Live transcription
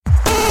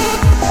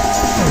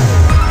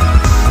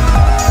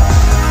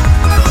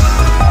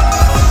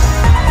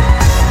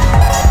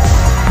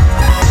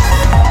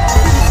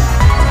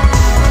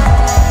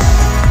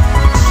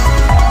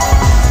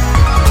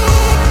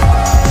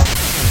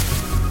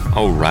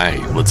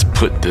right, let's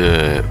push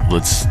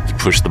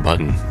the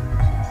button,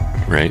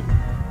 right?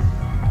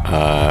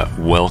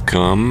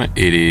 Welcome.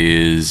 It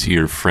is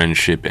your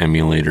friendship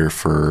emulator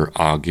for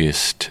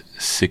August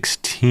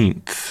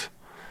 16th.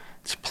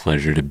 It's a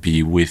pleasure to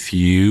be with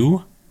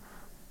you.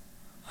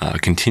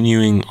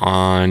 Continuing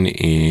on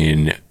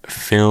in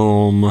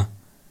film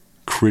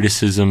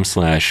criticism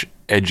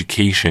 /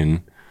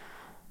 education.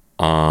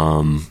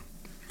 We're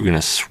going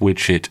to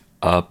switch it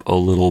up a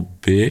little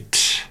bit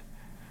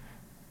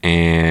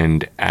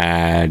and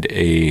add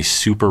a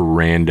super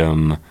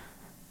random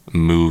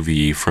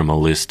movie from a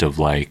list of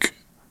like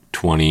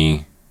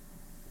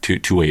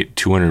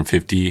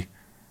 250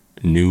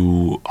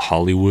 new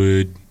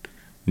Hollywood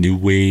new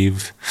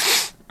wave,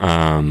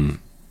 Hollywood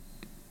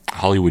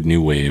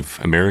new wave,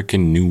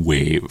 American new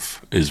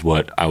wave is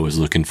what I was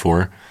looking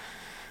for.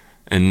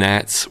 And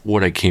that's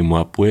what I came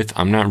up with.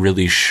 I'm not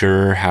really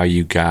sure how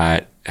you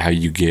get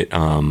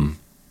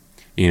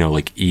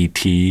like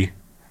E.T.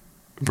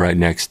 right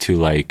next to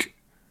like,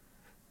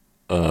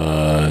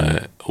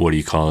 what do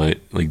you call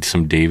it? Like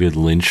some David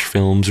Lynch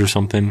films or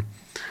something.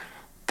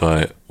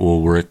 But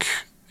we'll work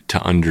to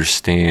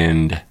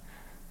understand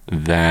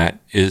that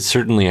it's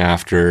certainly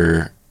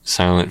after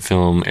silent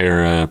film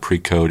era,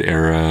 pre-code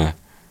era.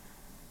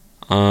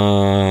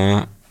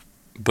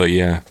 But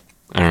yeah,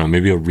 I don't know.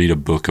 Maybe I'll read a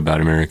book about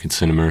American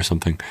cinema or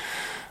something.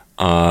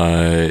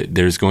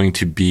 There's going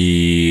to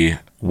be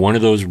one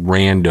of those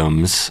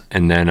randoms,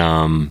 and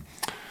then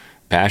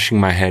bashing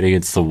my head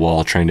against the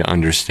wall trying to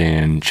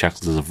understand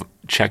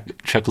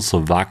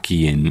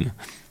Czechoslovakian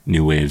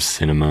new wave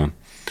cinema.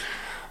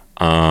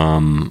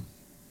 I'm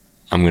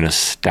gonna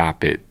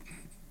stop it.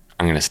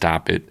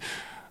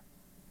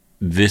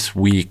 This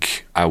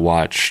week I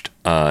watched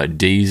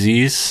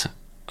Daisies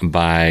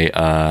by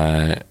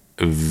a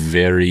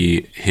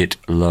very hit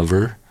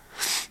lover,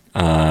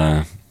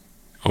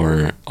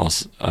 or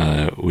also,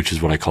 which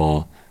is what I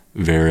call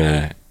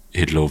Vera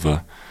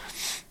Hitlova,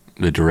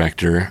 the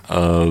director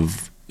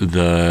of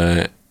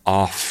the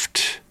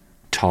oft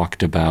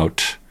talked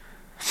about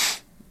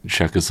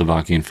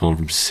Czechoslovakian film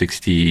from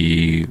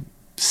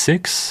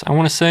 1966, I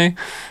want to say,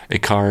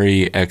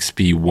 Ikarie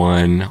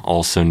XB,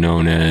 also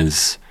known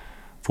as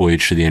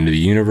Voyage to the End of the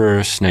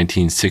Universe,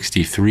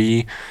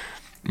 1963.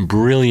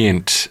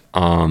 Brilliant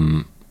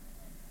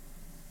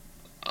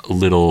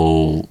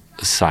little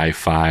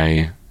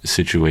sci-fi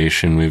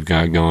situation we've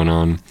got going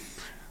on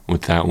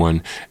with that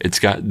one. It's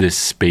got this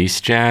space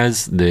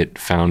jazz that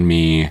found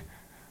me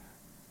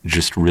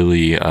just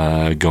really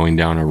going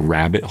down a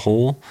rabbit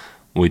hole,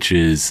 which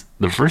is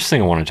the first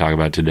thing I want to talk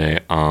about today.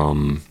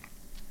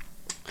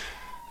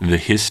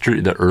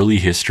 The early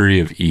history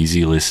of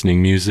easy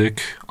listening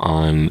music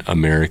on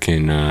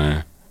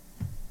American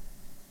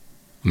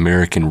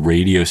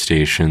radio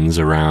stations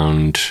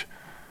around.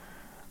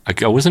 I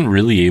wasn't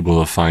really able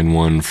to find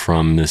one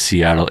from the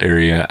Seattle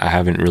area. I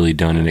haven't really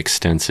done an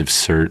extensive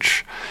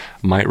search.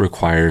 Might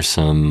require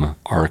some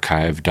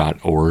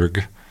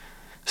archive.org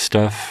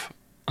stuff.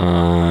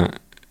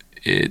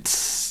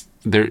 It's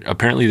there.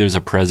 Apparently there's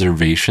a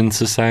preservation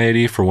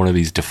society for one of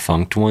these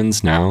defunct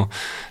ones now.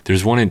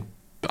 There's one in,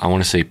 I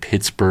want to say,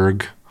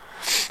 Pittsburgh.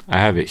 I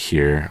have it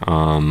here.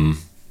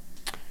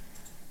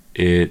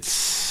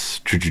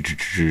 It's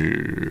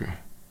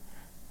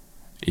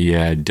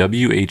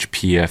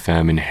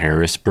WHPFM in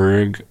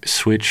Harrisburg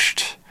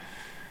switched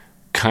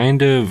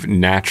kind of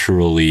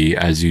naturally,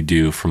 as you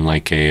do, from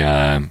like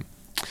a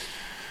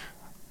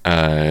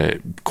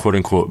quote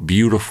unquote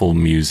beautiful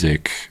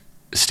music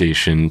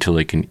station to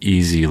like an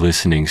easy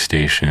listening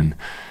station.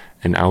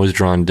 And I was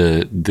drawn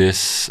to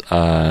this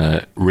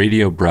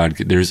radio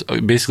broadcast. There's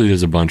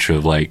a bunch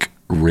of like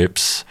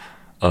rips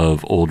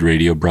of old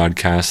radio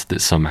broadcasts that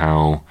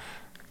somehow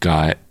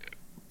got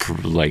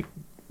like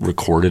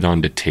recorded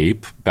onto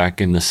tape back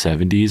in the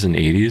 70s and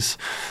 80s,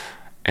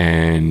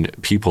 and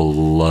people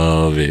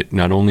love it.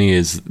 Not only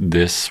is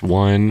this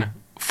one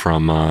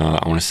from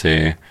I want to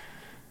say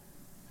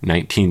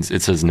it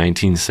says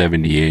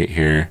 1978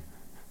 here,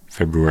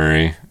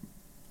 February,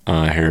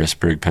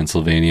 Harrisburg,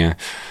 Pennsylvania.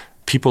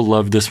 People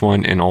love this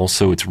one, and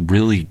also it's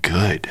really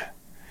good.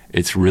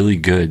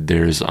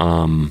 There's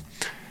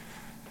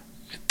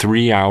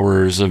 3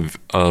 hours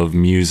of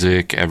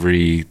music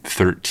every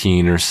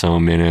 13 or so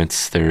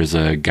minutes. There's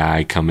a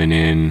guy coming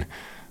in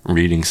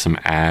reading some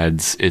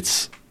ads.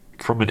 It's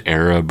from an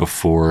era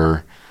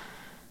before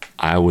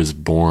I was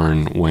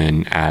born,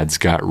 when ads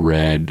got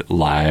read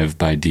live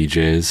by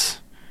DJs.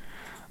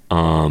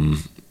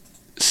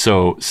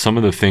 So some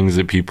of the things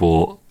that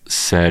people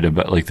said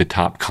about like the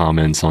top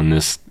comments on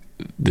this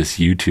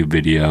YouTube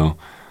video,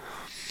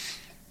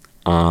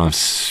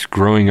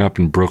 growing up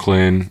in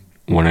Brooklyn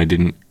when I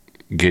didn't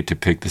get to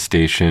pick the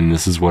station,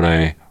 this is what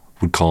I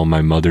would call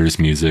my mother's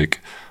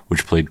music,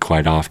 which played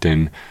quite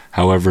often.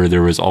 However,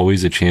 there was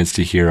always a chance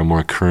to hear a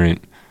more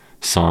current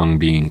song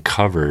being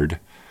covered.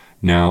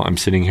 Now I'm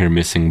sitting here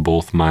missing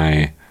both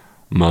my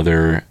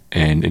mother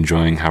and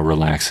enjoying how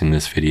relaxing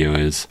this video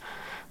is.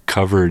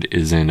 Covered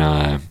is in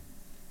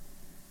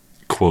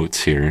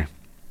quotes here.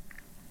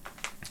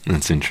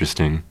 That's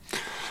interesting.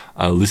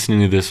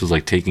 Listening to this was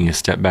like taking a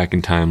step back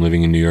in time,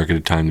 living in New York at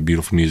a time. The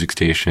beautiful music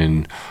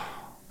stations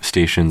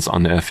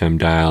on the FM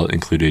dial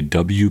included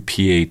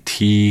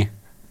WPAT,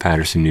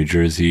 Paterson, New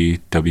Jersey,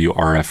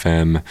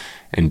 WRFM,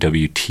 and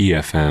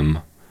WTFM.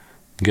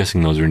 I'm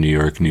guessing those are New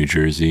York, New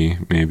Jersey,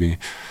 maybe.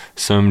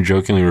 Some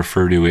jokingly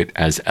refer to it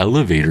as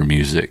elevator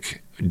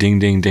music. Ding,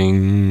 ding,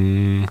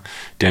 ding.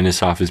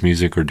 Dentist office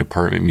music or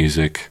department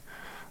music.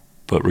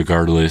 But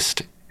regardless,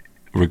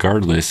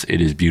 it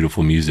is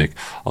beautiful music.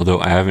 Although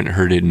I haven't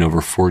heard it in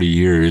over 40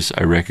 years,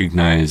 I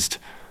recognized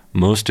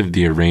most of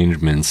the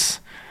arrangements,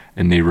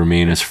 and they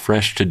remain as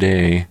fresh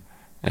today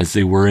as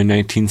they were in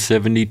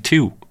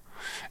 1972.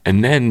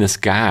 And then this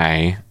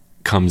guy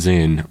comes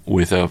in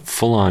with a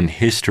full-on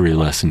history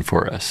lesson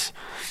for us.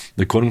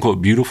 The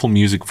quote-unquote beautiful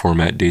music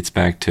format dates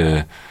back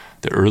to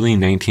the early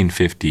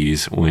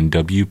 1950s when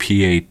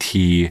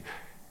WPAT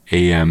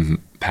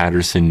AM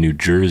Paterson, New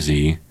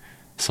Jersey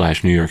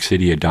 / New York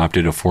City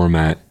adopted a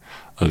format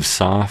of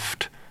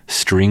soft,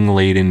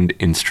 string-laden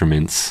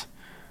instrumentals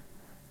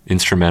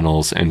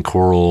and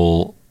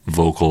choral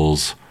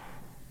vocals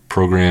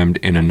programmed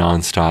in a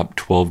nonstop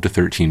 12 to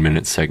 13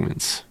 minute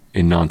segments.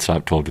 By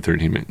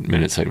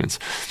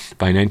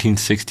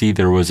 1960,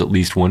 there was at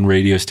least one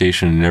radio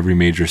station in every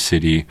major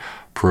city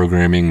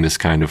programming this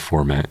kind of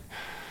format.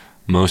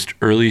 Most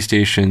early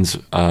stations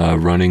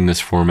running this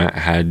format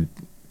had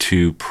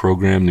to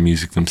program the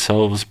music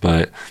themselves,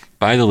 but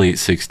by the late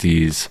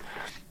 60s,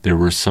 there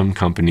were some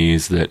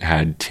companies that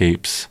had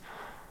tapes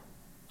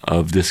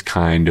of this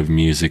kind of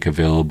music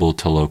available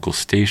to local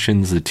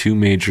stations. The two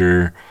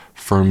major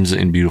firms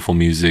in beautiful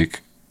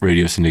music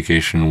radio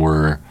syndication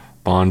were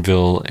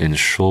Bonneville and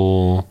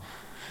Shoal.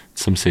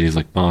 Some cities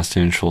like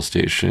Boston, Shoal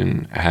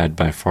Station had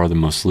by far the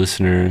most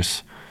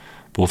listeners.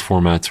 Both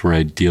formats were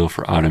ideal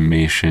for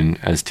automation,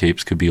 as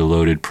tapes could be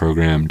loaded,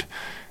 programmed,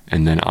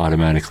 and then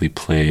automatically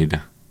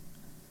played.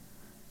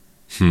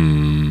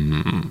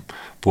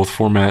 Both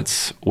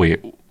formats,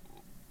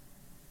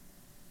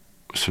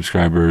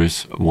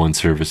 subscribers, one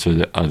service or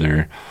the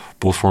other.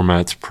 Both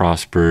formats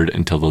prospered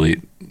until the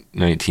late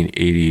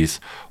 1980s,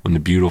 when the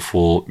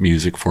beautiful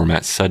music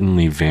format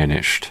suddenly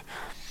vanished.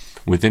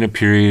 Within a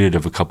period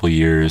of a couple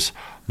years,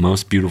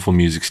 most beautiful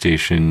music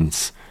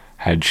stations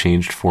had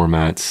changed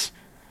formats,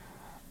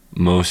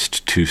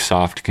 most to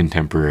soft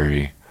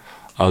contemporary.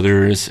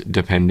 Others,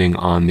 depending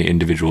on the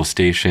individual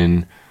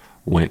station,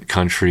 went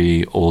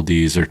country,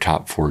 oldies, or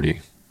top 40.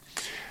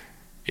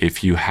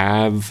 If you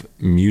have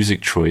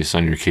Music Choice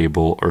on your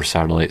cable or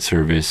satellite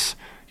service,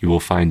 you will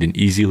find an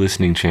easy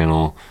listening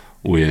channel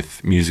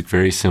with music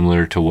very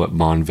similar to what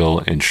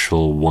Bonneville and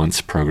Shoal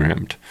once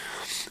programmed.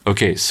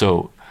 Okay,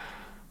 so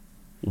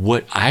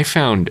what I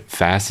found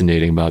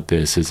fascinating about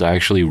this is I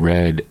actually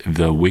read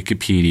the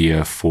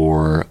Wikipedia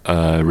for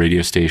a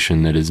radio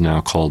station that is now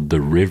called The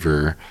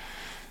River,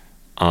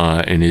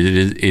 and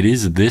it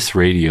is this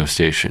radio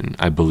station,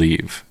 I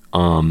believe,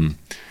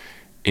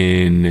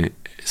 in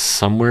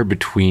somewhere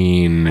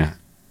between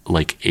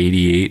like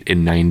 88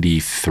 and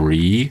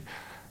 93.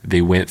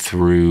 They went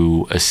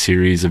through a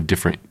series of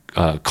different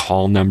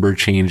call number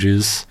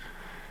changes,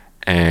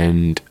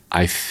 and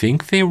I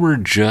think they were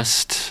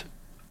just,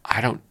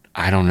 I don't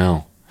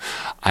know.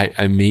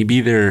 I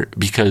maybe they're,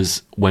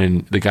 because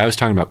when the guy was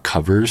talking about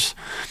covers,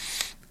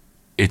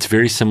 it's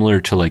very similar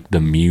to like the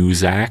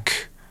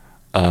Muzak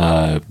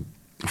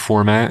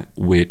format,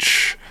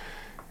 which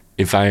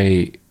if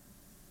I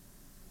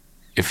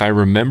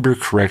remember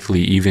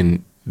correctly,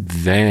 even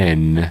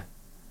then,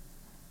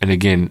 and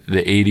again,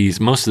 the 80s,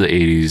 most of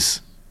the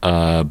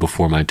 80s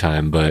before my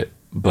time, but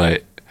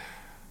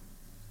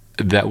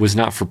that was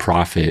not for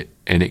profit,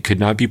 and it could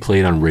not be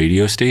played on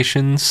radio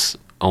stations,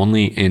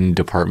 only in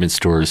department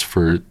stores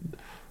for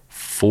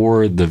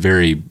the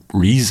very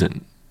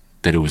reason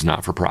that it was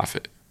not for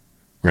profit,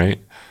 right?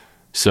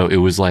 So it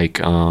was like,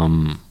 it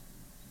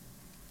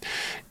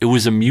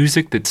was a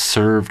music that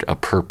served a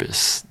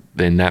purpose.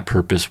 And that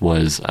purpose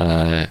was,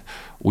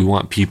 we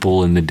want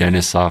people in the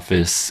dentist's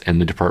office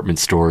and the department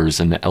stores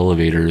and the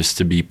elevators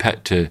to be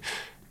to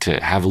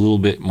have a little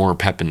bit more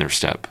pep in their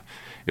step.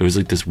 It was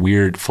like this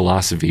weird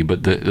philosophy.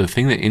 But the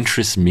thing that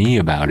interests me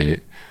about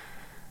it,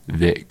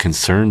 that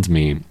concerns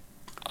me,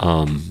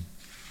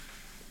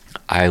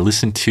 I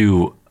listened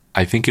to,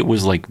 I think it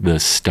was like the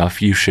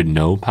Stuff You Should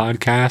Know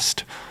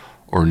podcast,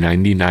 or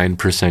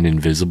 99%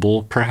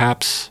 Invisible,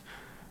 perhaps,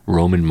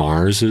 Roman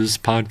Mars's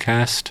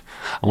podcast.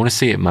 I want to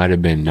say it might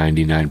have been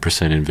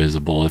 99%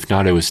 Invisible. If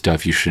not, it was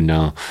Stuff You Should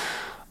Know.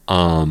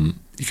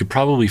 You could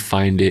probably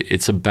find it.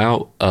 It's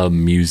about a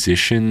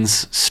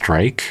musician's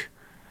strike.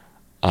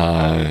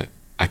 I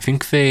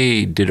think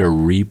they did a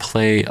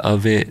replay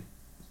of it.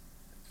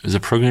 It was a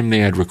program they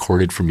had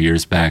recorded from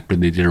years back,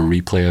 but they did a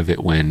replay of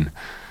it when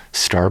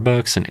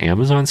Starbucks and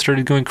Amazon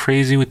started going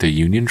crazy with the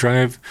union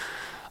drive.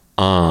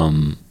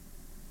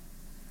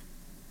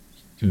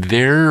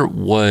 There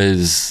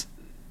was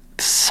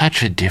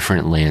such a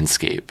different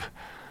landscape.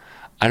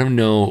 I don't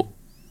know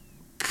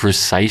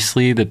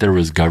precisely that there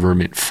was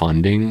government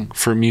funding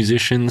for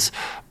musicians,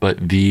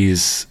 but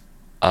these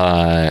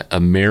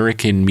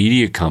American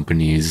media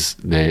companies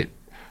that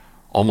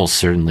almost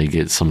certainly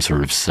get some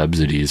sort of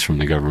subsidies from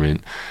the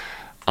government,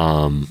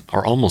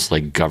 are almost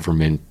like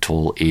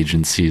governmental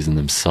agencies in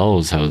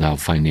themselves, how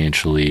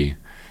financially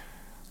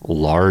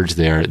large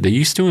they are. They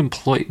used to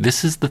employ,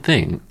 this is the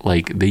thing,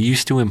 like they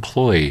used to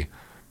employ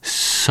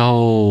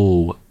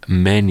so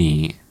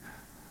many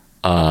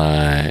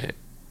just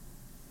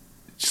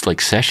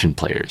like session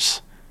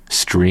players,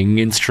 string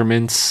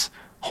instruments,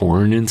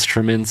 horn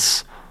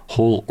instruments,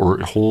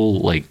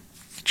 whole like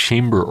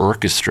chamber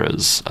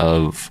orchestras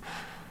of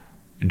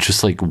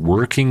just like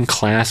working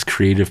class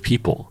creative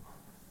people.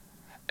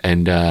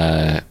 And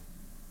I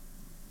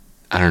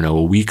don't know,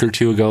 a week or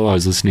two ago I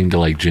was listening to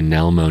like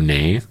Janelle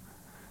Monáe,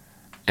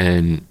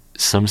 and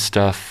some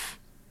stuff,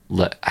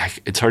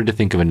 it's hard to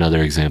think of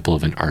another example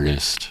of an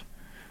artist.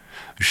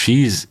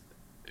 She's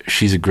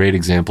a great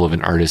example of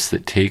an artist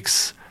that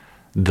takes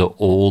the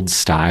old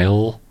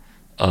style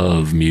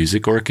of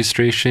music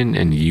orchestration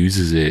and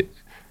uses it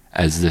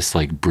as this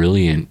like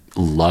brilliant,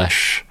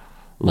 lush,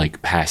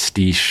 like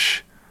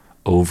pastiche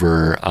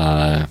over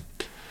a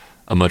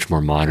much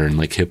more modern,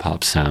 like hip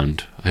hop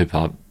sound, hip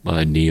hop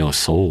neo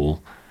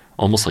soul,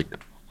 almost like,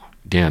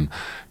 damn.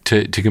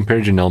 To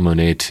compare Janelle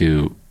Monáe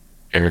to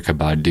Erykah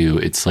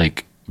Badu, it's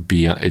like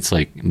it's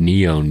like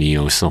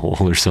neo soul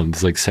or something.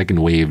 It's like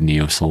second wave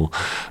neo soul,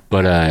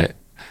 but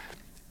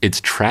it's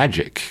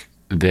tragic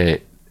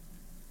that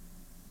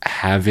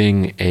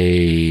having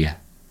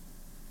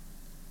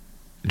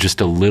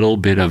just a little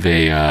bit of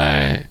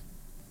a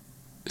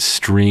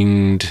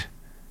stringed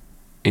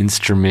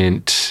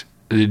instrument,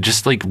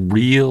 just like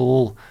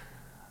real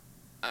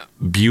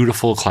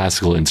beautiful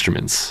classical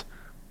instruments.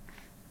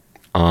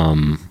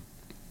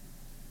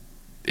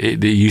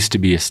 They used to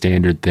be a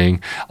standard thing.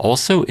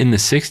 Also in the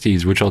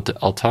 60s, which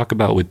I'll talk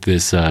about with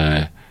this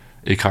Ikarie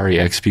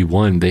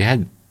XB1,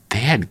 they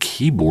had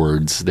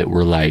keyboards that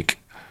were like,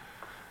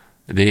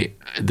 the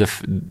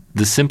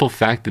simple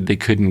fact that they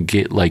couldn't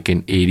get like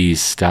an 80s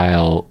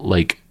style,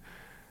 like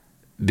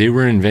they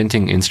were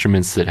inventing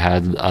instruments that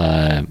had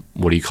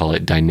what do you call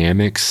it,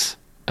 dynamics,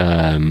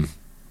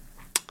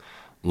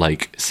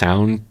 like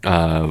sound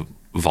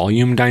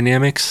volume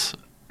dynamics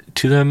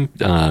to them,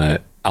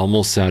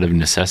 almost out of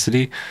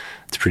necessity.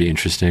 It's pretty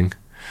interesting.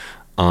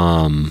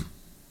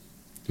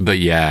 But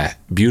yeah,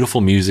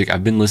 beautiful music.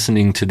 I've been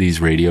listening to these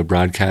radio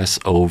broadcasts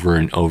over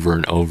and over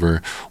and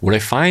over. What I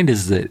find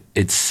is that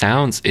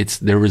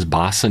there was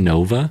bossa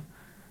nova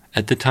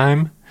at the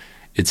time.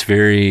 It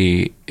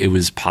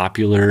was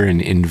popular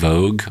and in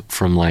vogue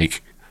from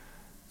like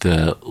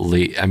the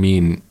late,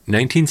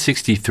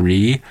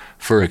 1963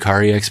 for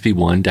Ikarie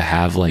XB1 to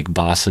have like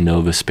bossa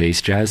nova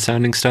space jazz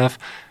sounding stuff,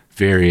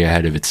 very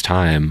ahead of its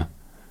time.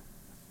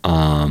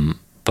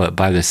 But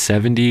by the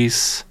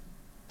 70s,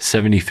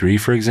 73,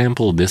 for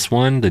example, this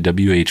one, the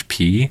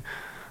WHP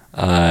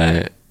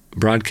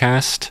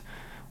broadcast,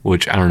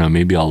 which I don't know,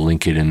 maybe I'll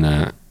link it in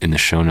the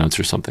show notes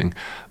or something,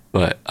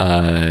 but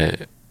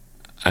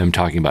I'm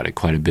talking about it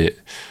quite a bit.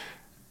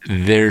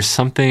 There's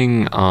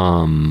something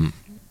about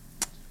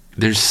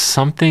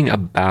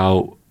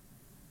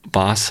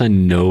bossa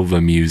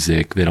nova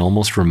music that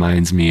almost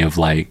reminds me of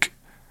like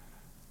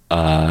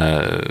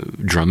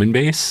drum and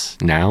bass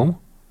now.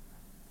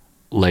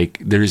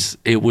 Like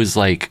it was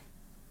like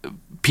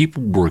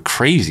people were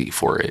crazy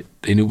for it,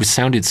 and it must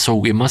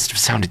have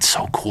sounded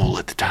so cool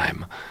at the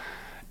time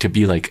to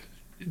be like,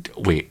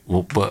 wait,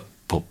 well, but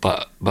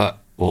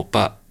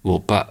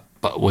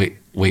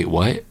wait,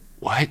 what?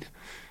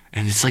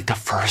 And it's like the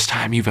first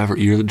time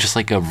you're just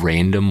like a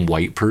random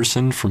white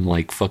person from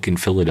like fucking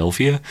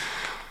Philadelphia.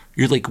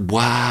 You're like,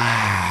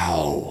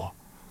 wow,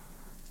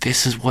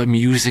 this is what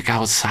music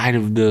outside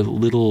of the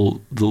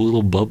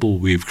little bubble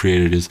we've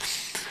created is.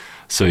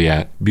 So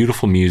yeah,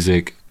 beautiful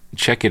music.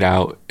 Check it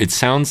out. It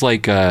sounds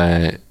like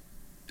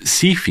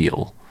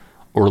Seafeel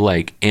or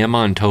like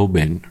Amon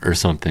Tobin or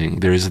something.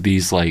 There's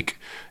these like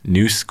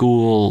new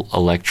school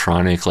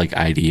electronic like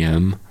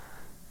IDM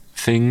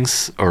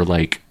things, or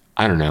like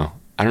I don't know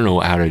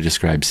how to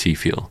describe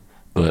Seafeel,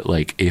 but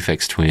like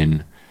Aphex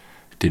Twin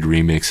did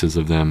remixes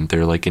of them.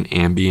 They're like an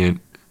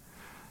ambient.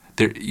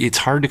 It's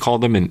hard to call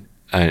them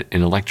an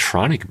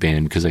electronic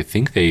band because I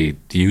think they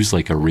use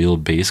like a real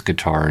bass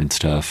guitar and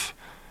stuff.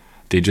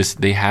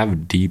 They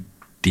have deep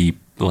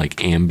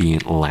like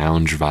ambient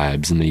lounge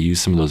vibes, and they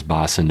use some of those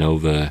bossa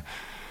nova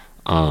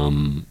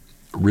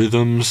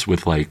rhythms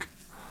with like,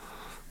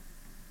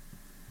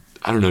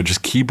 I don't know,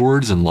 just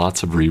keyboards and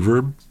lots of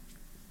reverb.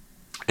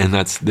 And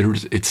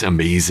it's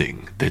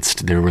amazing.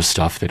 There was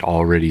stuff that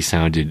already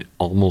sounded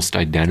almost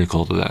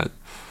identical to that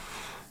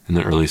in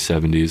the early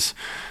 70s.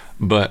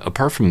 But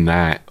apart from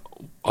that,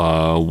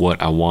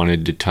 what I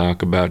wanted to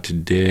talk about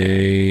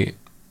today,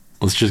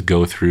 let's just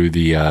go through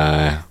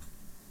the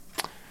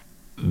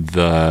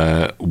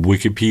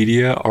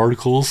Wikipedia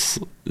articles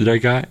that I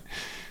got.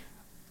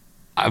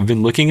 I've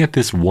been looking at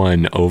this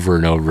one over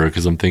and over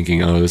because I'm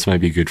thinking, oh, this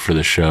might be good for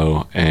the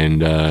show.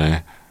 And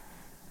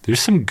there's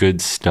some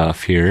good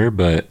stuff here,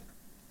 but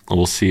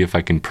We'll see if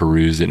I can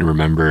peruse it and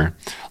remember.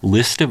 A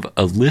list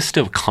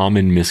of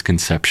common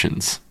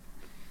misconceptions.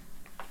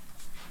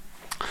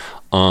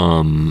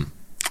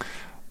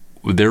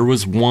 There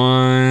was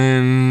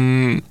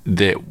one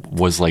that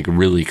was like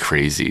really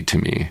crazy to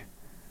me.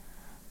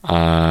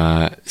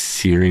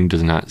 Searing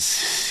does not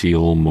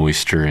seal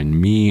moisture in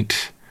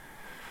meat.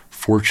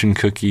 Fortune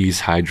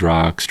cookies,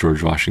 Hydrox,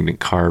 George Washington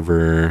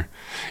Carver.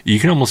 You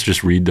can almost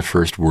just read the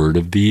first word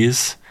of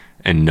these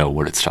and know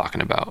what it's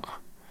talking about.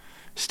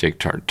 Steak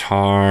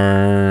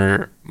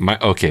tartare.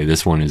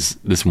 This one,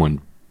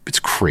 it's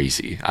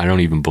crazy. I don't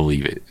even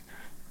believe it.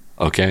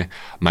 Okay.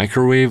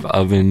 Microwave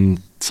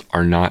ovens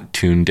are not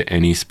tuned to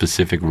any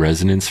specific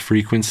resonance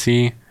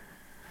frequency.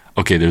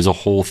 Okay, there's a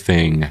whole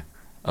thing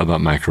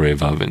about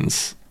microwave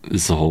ovens.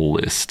 This is a whole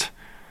list.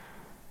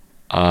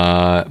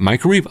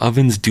 Microwave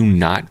ovens do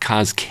not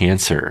cause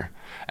cancer,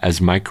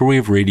 as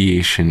microwave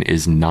radiation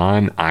is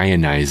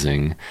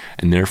non-ionizing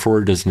and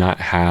therefore does not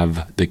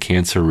have the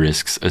cancer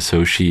risks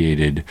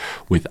associated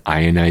with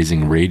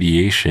ionizing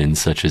radiation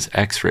such as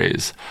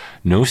X-rays.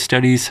 No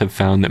studies have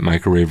found that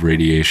microwave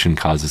radiation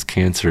causes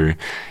cancer,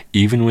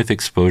 even with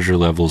exposure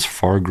levels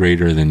far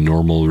greater than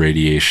normal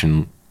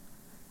radiation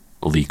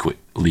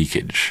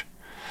leakage.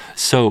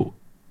 So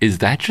is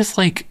that just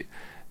like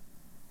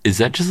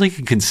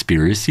a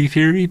conspiracy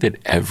theory that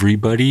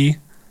everybody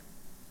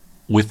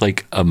with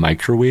like a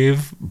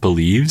microwave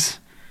believes?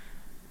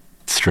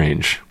 It's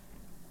strange.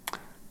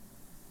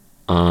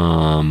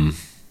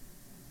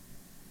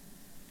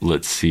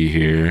 Let's see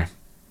here.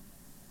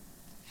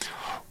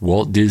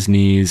 Walt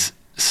Disney's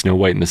Snow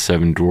White and the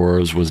Seven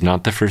Dwarfs was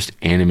not the first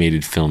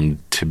animated film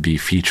to be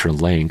feature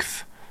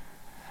length.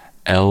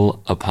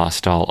 El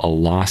Apostol, a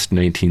lost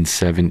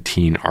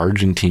 1917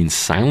 Argentine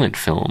silent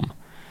film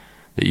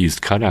that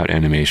used cutout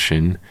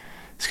animation,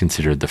 is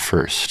considered the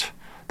first.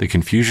 The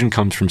confusion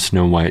comes from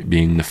Snow White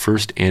being the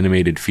first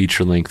animated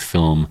feature-length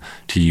film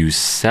to use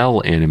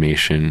cell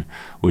animation,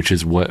 which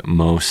is what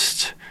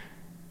most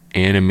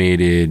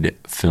animated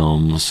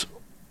films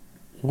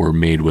were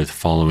made with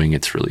following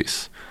its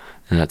release.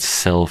 And that's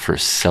cell for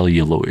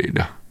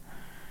celluloid.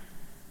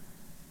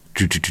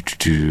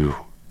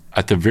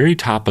 At the very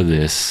top of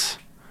this,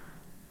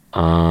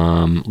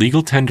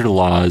 legal tender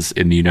laws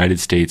in the United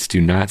States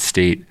do not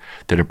state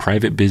that a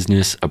private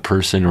business, a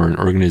person, or an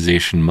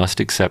organization must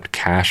accept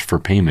cash for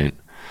payment,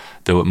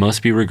 though it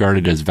must be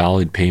regarded as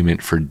valid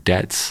payment for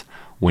debts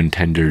when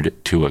tendered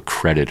to a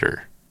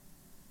creditor.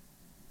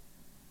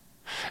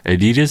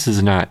 Adidas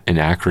is not an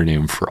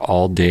acronym for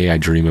All Day I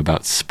Dream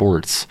About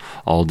Sports,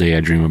 All Day I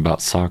Dream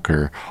About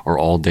Soccer, or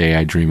All Day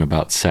I Dream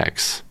About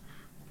Sex.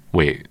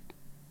 Wait.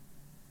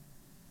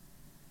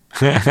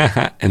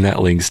 And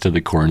that links to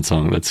the Korn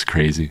song. That's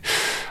crazy.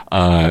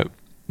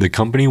 The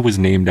company was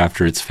named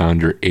after its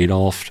founder,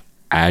 Adolf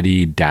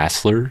Adi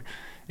Dassler,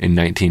 in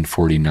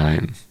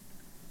 1949.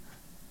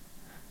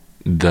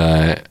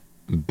 The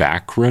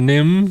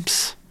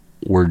backronyms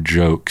were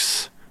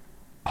jokes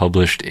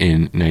published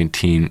in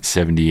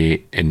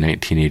 1978 and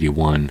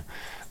 1981.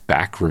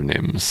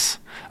 Backronyms.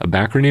 A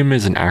backronym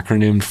is an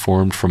acronym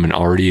formed from an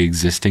already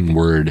existing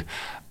word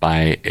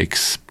by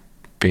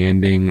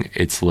expanding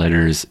its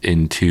letters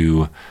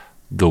into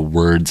the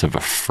words of a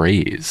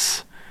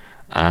phrase.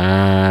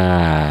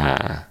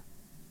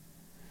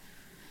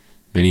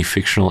 Many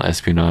fictional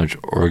espionage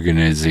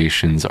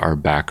organizations are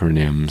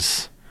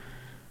backronyms.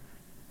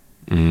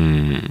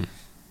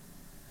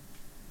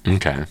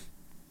 Okay.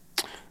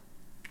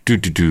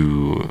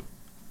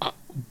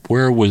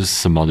 Where was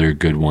some other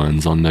good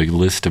ones on the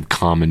list of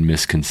common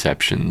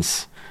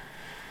misconceptions?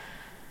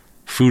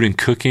 Food and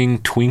cooking,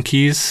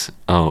 Twinkies.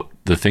 Oh,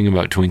 the thing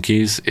about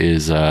Twinkies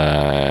is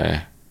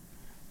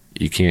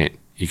you can't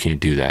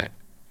do that.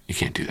 You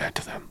can't do that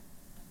to them.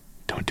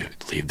 Don't do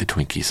it. Leave the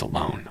Twinkies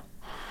alone.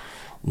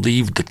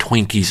 Leave the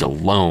Twinkies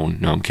alone.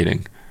 No, I'm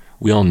kidding.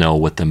 We all know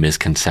what the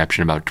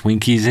misconception about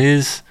Twinkies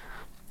is.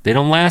 They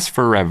don't last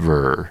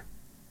forever.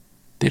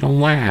 They don't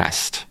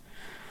last.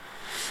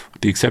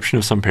 With the exception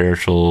of some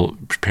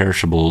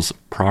perishables,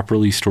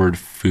 properly stored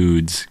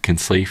foods can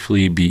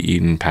safely be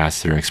eaten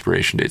past their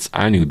expiration dates.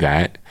 I knew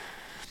that.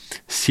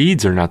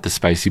 Seeds are not the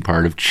spicy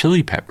part of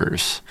chili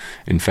peppers.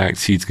 In fact,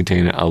 seeds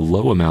contain a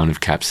low amount of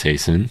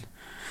capsaicin.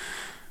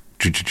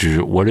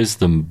 What is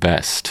the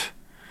best?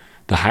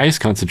 The highest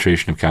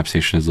concentration of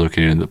capsaicin is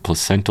located in the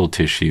placental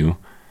tissue,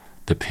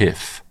 the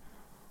pith,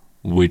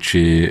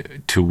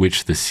 to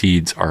which the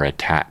seeds are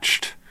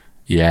attached.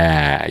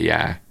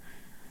 Yeah.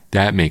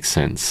 That makes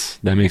sense.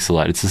 That makes a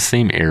lot. It's the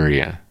same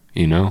area,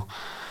 you know?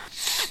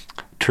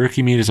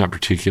 Turkey meat is not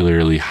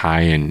particularly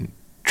high in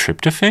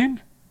tryptophan?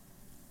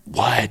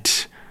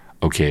 What?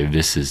 Okay,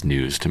 this is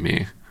news to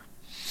me.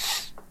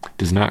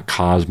 Does not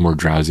cause more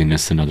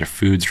drowsiness than other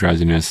foods.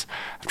 Drowsiness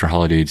after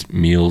holiday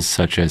meals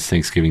such as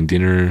Thanksgiving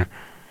dinner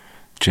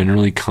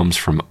generally comes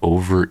from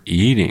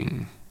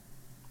overeating.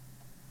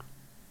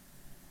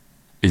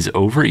 Is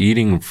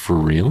overeating for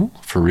real?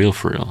 For real.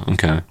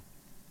 Okay.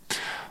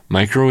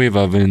 Microwave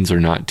ovens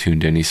are not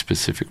tuned to any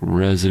specific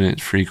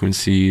resonance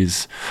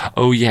frequencies.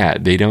 Oh yeah,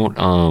 they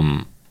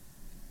don't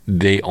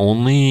they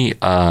only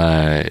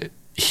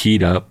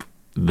heat up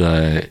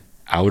the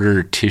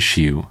outer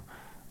tissue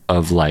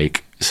of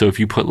like, so if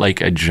you put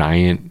like a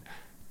giant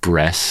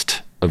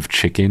breast of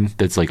chicken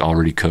that's like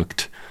already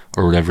cooked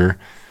or whatever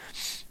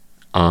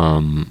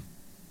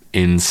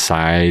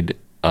inside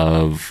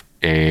of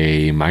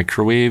a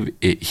microwave,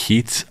 it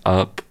heats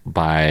up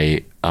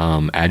by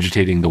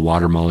agitating the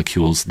water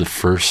molecules the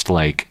first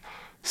like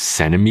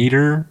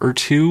centimeter or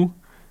two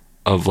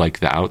of like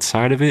the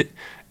outside of it,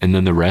 and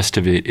then the rest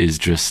of it is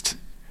just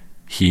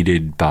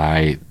heated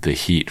by the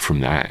heat from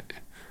that.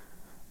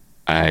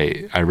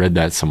 I read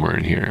that somewhere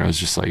in here. I was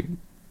just like,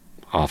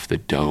 off the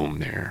dome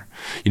there.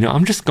 You know,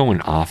 I'm just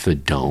going off the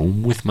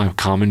dome with my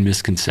common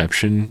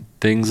misconception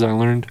things I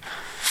learned.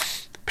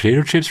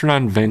 Potato chips were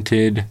not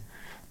invented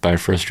by a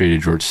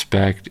frustrated George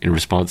Specht in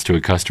response to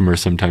a customer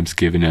sometimes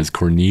given as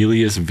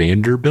Cornelius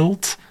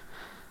Vanderbilt.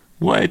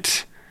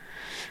 What?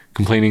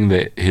 Complaining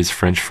that his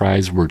French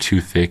fries were too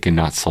thick and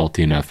not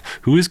salty enough.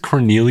 Who is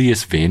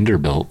Cornelius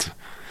Vanderbilt?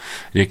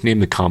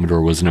 Nicknamed the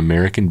Commodore, was an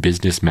American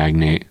business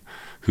magnate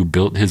who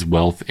built his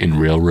wealth in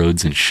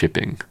railroads and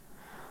shipping.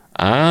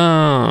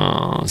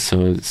 Oh,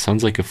 so it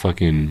sounds like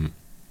sounds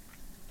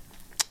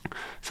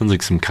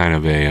like some kind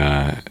of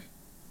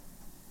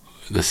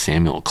the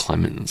Samuel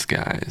Clemens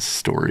guy's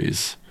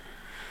stories.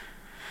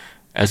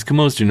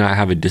 Eskimos do not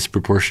have a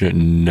disproportionate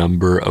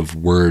number of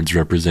words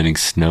representing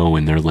snow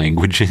in their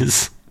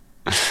languages.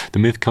 The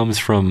myth comes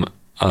from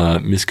a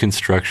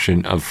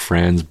misconstruction of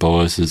Franz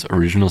Boas's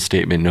original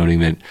statement,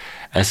 noting that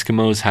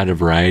Eskimos had a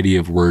variety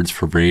of words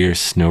for various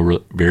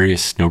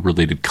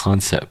snow-related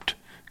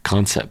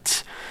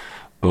concepts.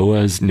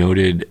 Boas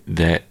noted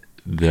that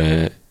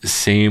the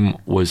same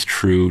was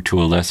true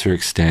to a lesser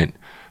extent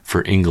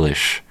for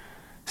English.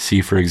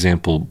 See, for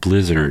example,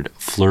 blizzard,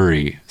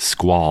 flurry,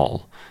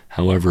 squall.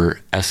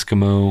 However,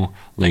 Eskimo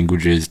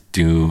languages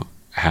do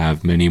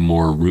have many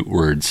more root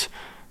words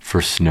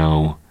for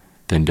snow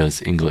than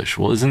does English.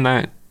 Well, wasn't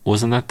that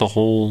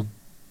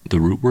the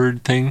root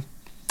word thing?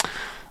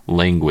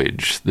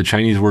 Language. The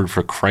Chinese word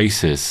for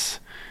crisis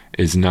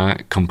is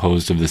not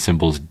composed of the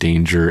symbols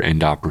danger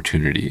and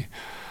opportunity.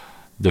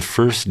 The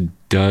first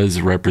does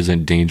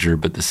represent danger,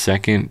 but the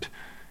second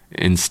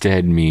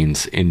instead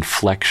means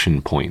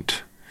inflection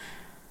point,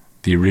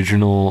 the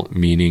original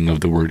meaning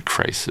of the word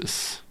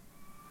crisis.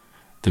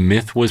 The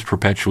myth was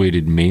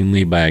perpetuated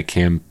mainly by a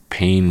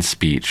campaign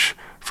speech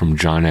from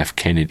John F.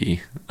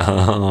 Kennedy.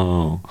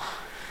 Oh.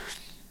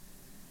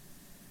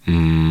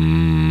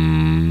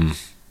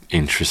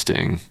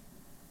 Interesting.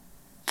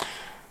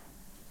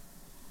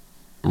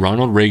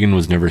 Ronald Reagan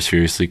was never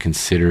seriously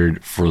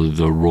considered for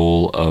the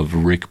role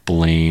of Rick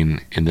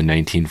Blaine in the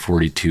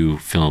 1942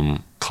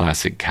 film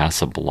classic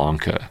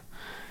Casablanca.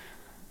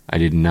 I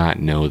did not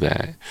know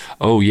that.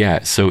 Oh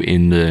yeah, so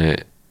in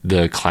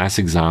the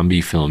classic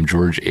zombie film,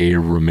 George A.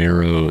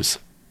 Romero's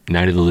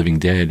Night of the Living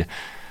Dead,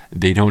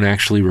 they don't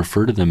actually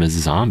refer to them as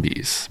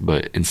zombies,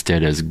 but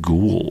instead as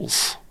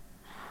ghouls.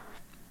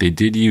 They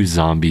did use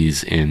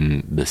zombies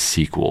in the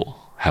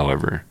sequel,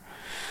 however.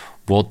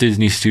 Walt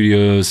Disney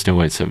Studios, Snow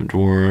White, Seven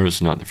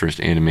Dwarfs, not the first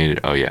animated.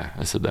 Oh yeah,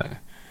 I said that.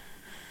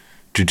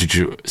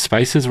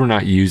 Spices were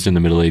not used in the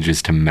Middle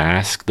Ages to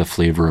mask the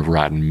flavor of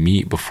rotten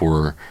meat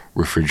before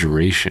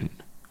refrigeration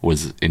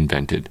was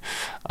invented.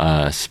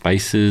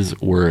 Spices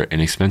were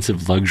an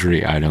expensive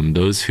luxury item.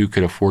 Those who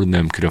could afford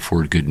them could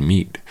afford good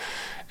meat.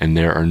 And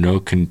there are no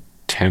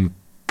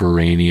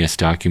contemporaneous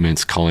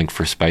documents calling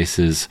for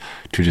spices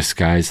to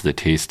disguise the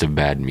taste of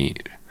bad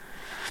meat.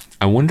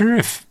 I wonder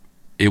if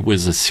it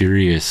was a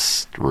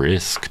serious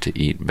risk to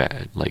eat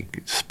bad,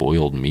 like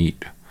spoiled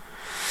meat.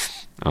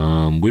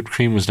 Whipped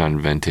cream was not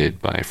invented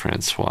by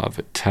Francois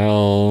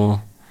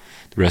Vatel.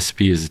 The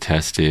recipe is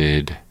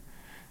attested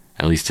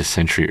at least a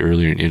century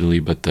earlier in Italy,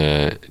 but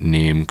the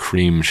name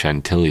creme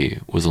chantilly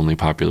was only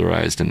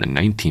popularized in the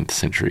 19th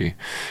century.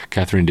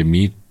 Catherine de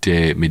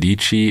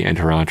Medici and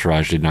her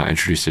entourage did not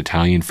introduce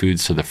Italian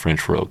foods to the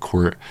French royal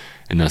court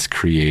and thus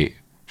create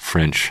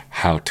French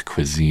haute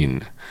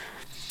cuisine.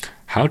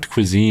 Haute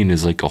cuisine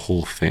is like a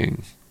whole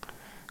thing.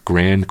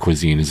 Grand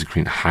cuisine is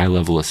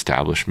high-level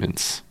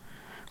establishments,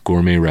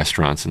 gourmet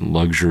restaurants, and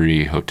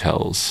luxury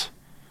hotels.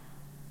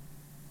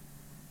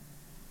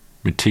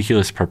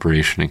 Meticulous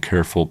preparation and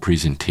careful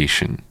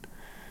presentation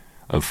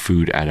of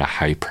food at a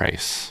high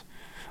price.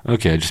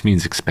 Okay, it just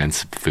means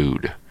expensive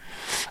food.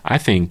 I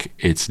think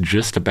it's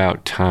just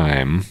about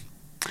time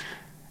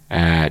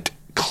at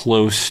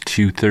close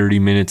to 30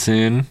 minutes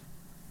in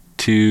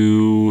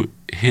to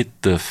hit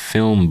the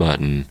film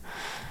button.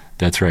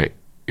 That's right.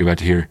 You're about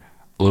to hear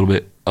a little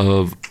bit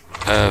of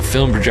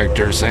film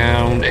projector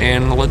sound,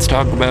 and let's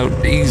talk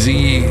about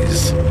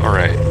Daisies. All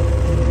right.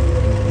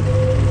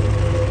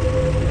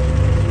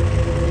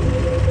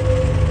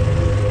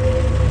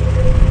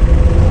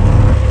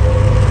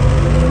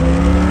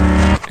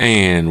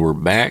 And we're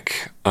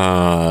back.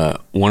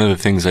 One of the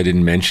things I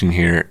didn't mention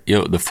here,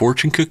 the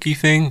fortune cookie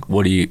thing.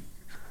 What do you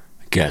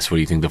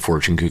think the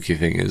fortune cookie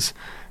thing is?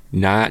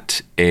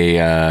 Not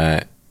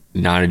a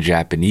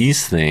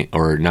Japanese thing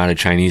or not a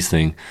Chinese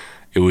thing.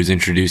 it was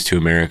introduced to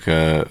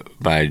America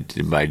by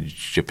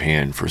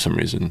Japan for some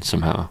reason,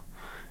 somehow.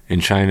 In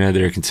China,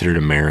 they're considered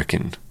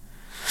American.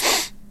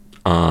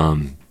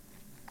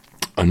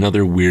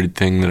 Another weird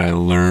thing that I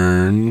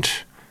learned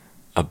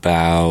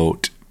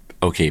about,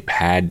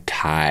 pad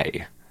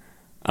thai.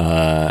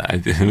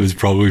 It was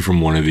probably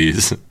from one of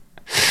these.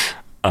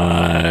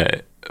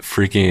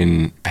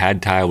 Freaking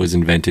pad thai was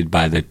invented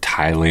by the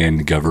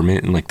Thailand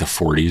government in like the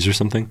 40s or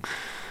something.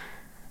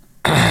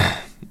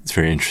 It's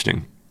very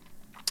interesting.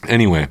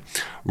 Anyway,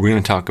 we're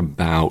going to talk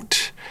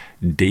about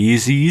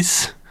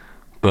Daisies,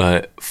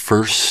 but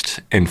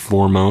first and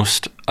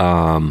foremost,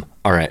 all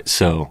right,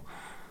 so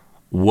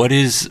what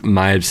is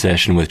my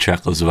obsession with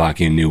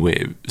Czechoslovakian New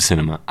Wave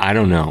cinema? I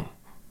don't know,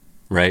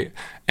 right?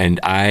 And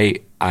I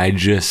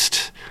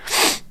just,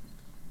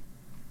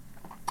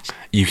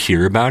 you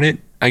hear about it,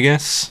 I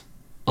guess,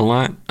 a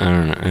lot. I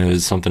don't know.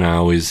 It's something I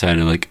always had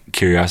like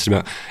curiosity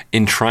about.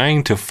 In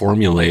trying to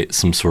formulate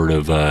some sort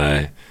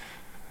of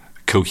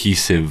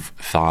cohesive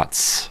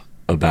thoughts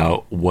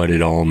about what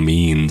it all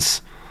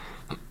means,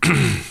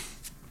 I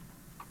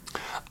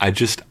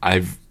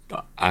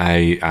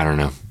don't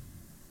know.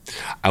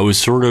 I was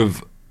sort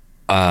of,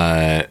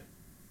 I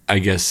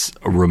guess,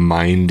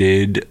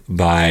 reminded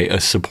by a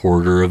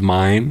supporter of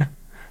mine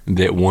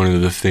that one of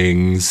the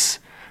things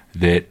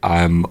that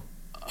I'm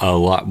a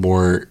lot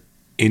more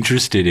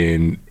interested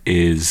in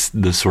is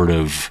the sort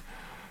of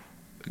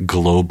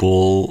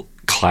global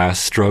class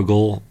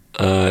struggle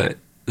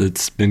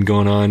that's been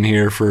going on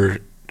here for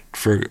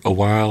a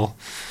while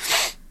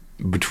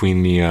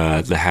between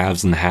the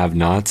haves and the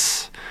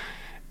have-nots,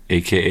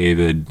 aka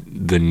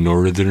the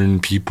northern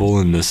people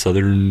and the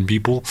southern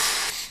people.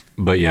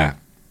 But yeah,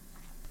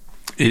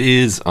 it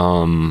is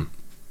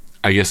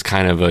I guess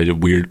kind of a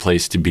weird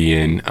place to be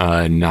in,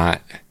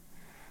 not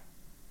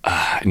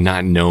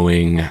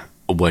knowing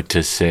what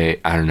to say.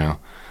 I don't know.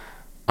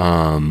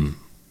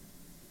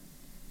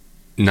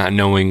 Not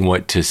knowing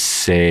what to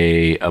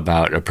say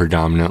about a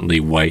predominantly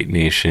white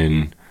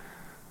nation.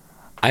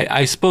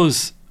 I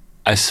suppose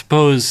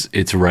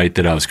it's right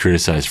that I was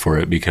criticized for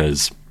it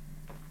because,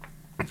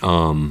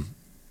 there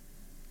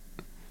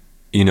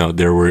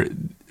were,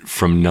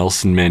 from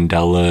Nelson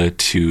Mandela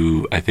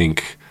to, I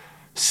think,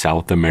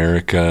 South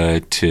America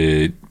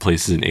to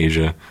places in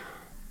Asia,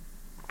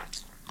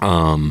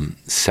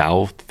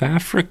 South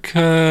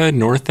Africa,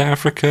 North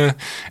Africa.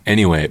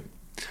 Anyway,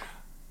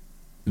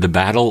 The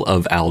Battle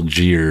of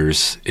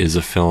Algiers is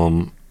a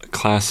film, a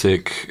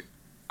classic,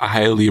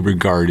 highly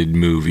regarded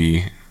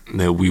movie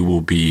that we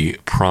will be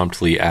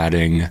promptly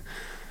adding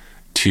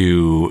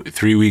to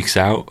 3 weeks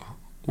out.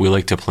 We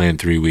like to plan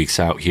 3 weeks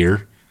out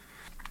here.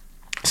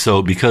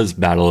 So because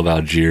Battle of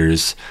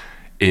Algiers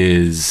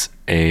is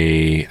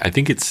I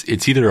think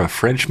it's either a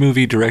French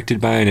movie directed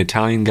by an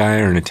Italian guy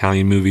or an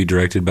Italian movie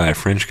directed by a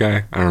French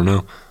guy. I don't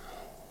know.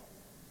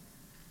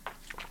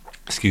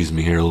 Excuse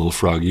me here, a little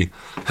froggy.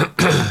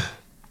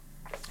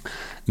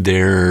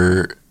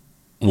 We'll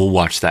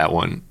watch that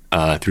one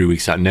 3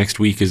 weeks out. Next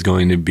week is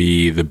going to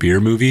be the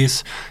beer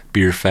movies,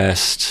 Beer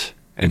Fest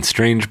and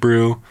Strange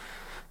Brew.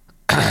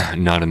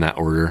 Not in that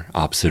order,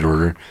 opposite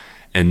order.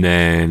 And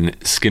then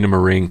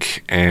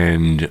Skinamarink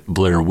and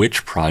Blair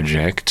Witch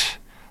Project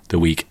the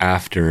week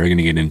after. We're going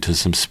to get into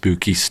some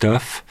spooky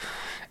stuff.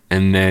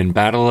 And then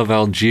Battle of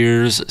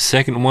Algiers,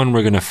 second one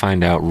we're going to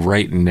find out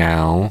right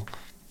now,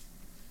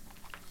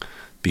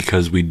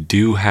 because we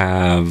do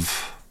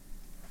have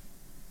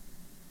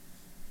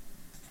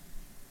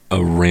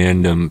a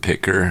random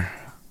picker.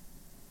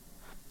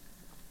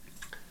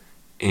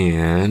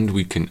 And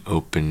we can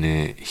open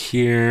it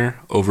here.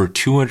 Over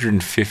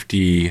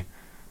 250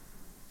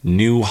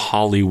 new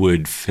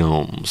Hollywood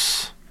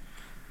films.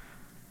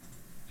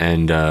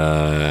 And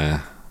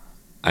I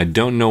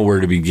don't know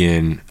where to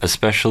begin,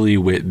 especially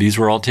with, these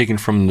were all taken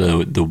from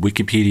the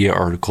Wikipedia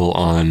article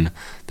on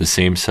the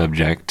same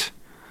subject.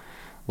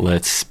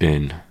 Let's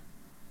spin.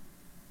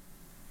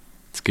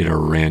 Let's get a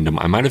random.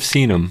 I might have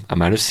seen them.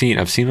 I've seen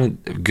a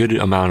good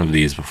amount of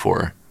these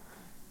before.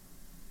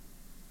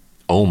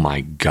 Oh my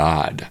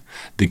God.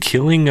 The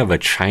killing of a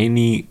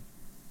Chinese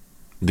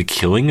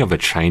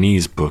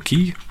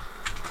bookie?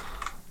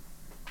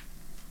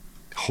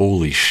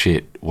 Holy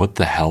shit. What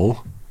the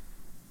hell?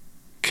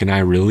 Can I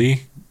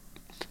really?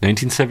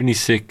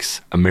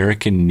 1976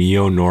 American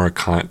neo-noir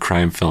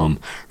crime film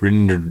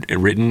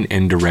written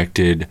and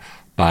directed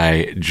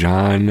by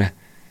John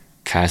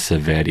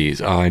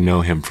Cassavetes. Oh, I know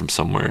him from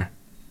somewhere.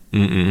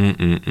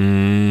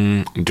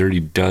 Dirty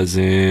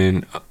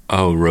Dozen.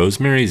 Oh,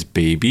 Rosemary's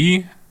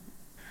Baby?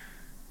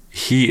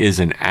 He is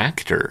an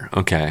actor.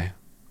 Okay.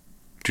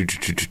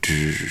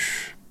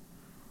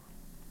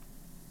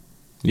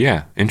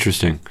 Yeah,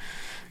 interesting.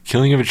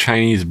 Killing of a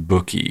Chinese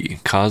bookie.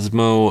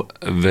 Cosmo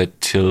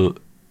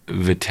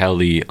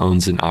Vitelli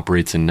owns and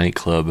operates a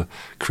nightclub,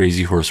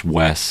 Crazy Horse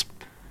West,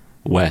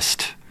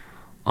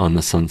 on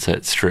the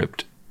Sunset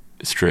Strip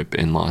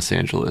in Los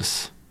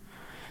Angeles.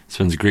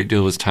 Spends a great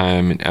deal of his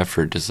time and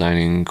effort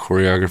designing,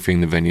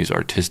 choreographing the venue's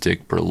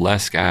artistic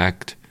burlesque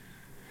act.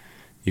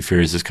 He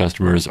fears his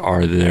customers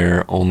are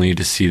there only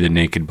to see the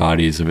naked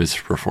bodies of his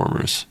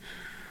performers.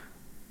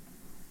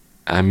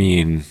 I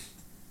mean,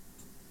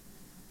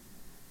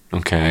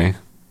 okay.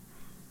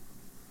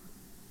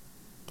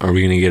 Are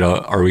we gonna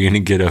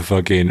get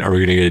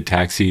a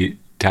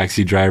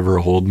taxi driver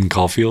Holden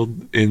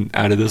Caulfield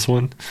out of this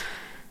one?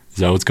 Is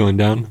that what's going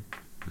down?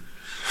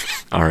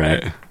 All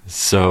right.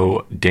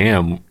 So,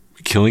 damn,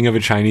 killing of a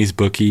Chinese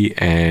bookie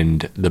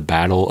and the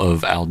Battle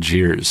of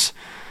Algiers.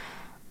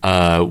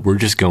 We're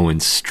just going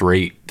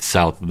straight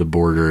south of the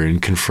border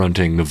and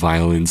confronting the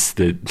violence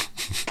that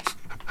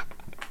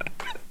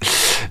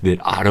that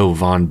Otto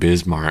von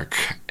Bismarck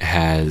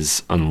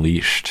has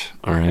unleashed.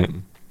 All right.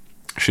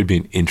 Should be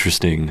an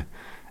interesting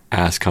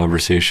ass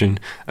conversation.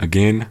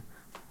 Again,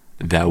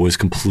 that was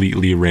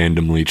completely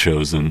randomly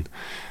chosen.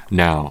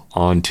 Now,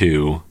 on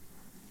to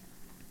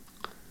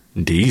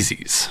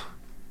Daisies.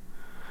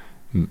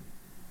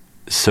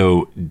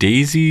 So,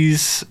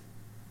 Daisies,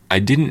 I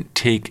didn't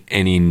take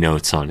any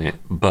notes on it,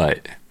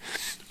 but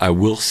I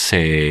will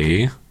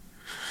say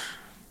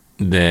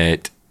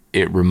that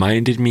it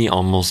reminded me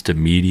almost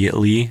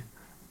immediately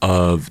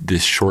of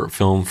this short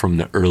film from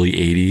the early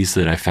 80s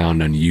that I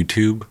found on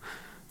YouTube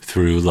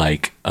through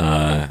like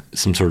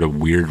some sort of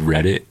weird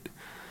Reddit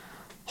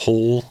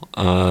hole,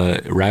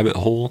 rabbit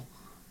hole.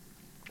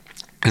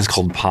 It's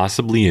called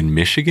Possibly in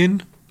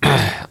Michigan.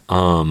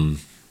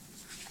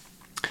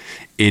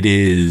 It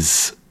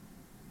is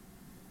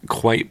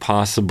quite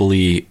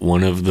possibly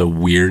one of the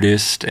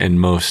weirdest and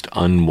most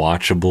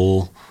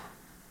unwatchable,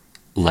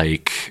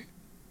 like,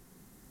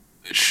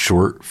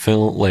 short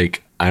film.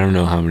 Like, I don't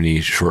know how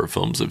many short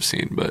films I've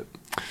seen, but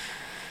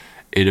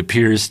it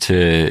appears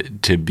to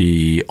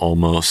be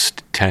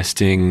almost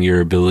testing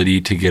your ability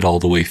to get all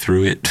the way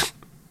through it.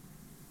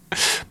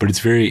 But it's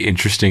very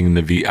interesting.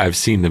 I've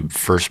seen the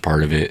first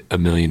part of it a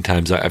million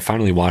times. I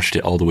finally watched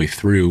it all the way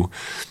through,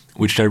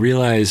 which I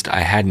realized I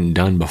hadn't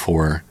done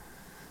before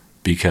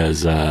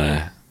because,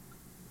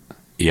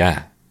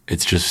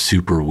 it's just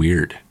super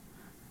weird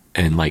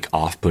and like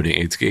off-putting.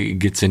 It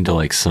gets into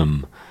like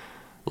some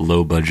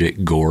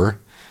low-budget gore.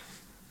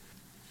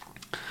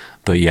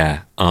 But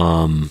yeah,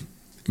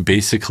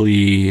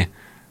 basically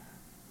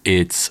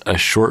it's a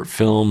short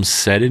film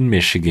set in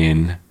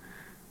Michigan,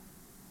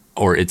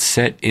 or it's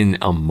set in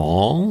a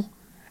mall,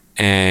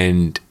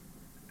 and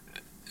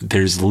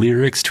there's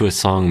lyrics to a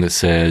song that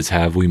says,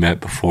 "Have we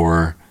met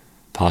before?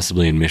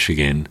 Possibly in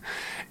Michigan."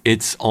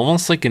 It's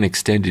almost like an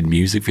extended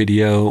music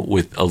video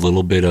with a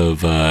little bit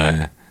of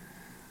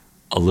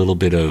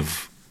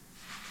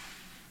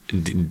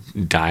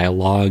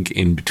dialogue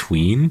in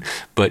between,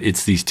 but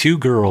it's these two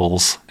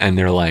girls and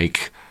they're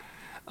like,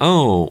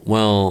 "Oh,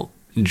 well,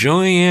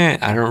 Joyanne,"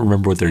 I don't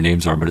remember what their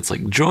names are, but it's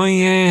like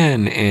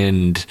Joyanne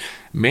and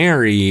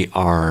Mary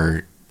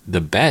are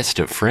the best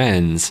of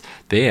friends.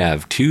 They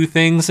have two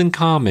things in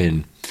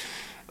common: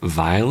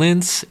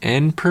 violence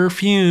and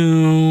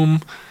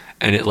perfume.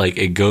 And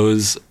it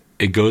goes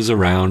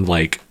around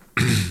like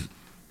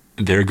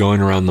they're going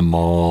around the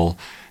mall.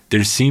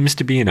 There seems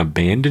to be an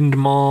abandoned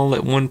mall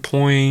at one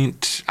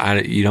point.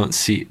 You don't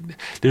see.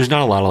 There's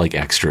not a lot of like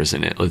extras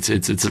in it.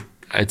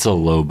 It's a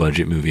low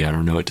budget movie. I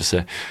don't know what to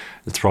say.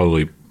 That's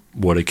probably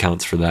what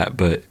accounts for that.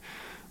 But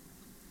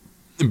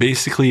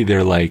basically,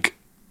 they're like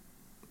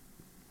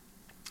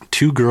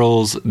two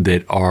girls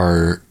that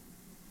are,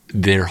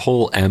 their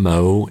whole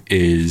MO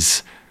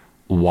is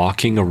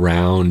walking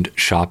around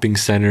shopping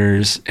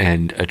centers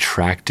and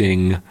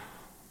attracting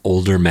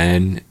older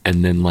men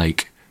and then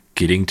like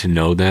getting to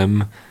know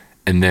them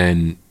and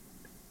then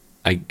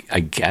I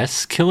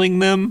guess killing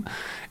them.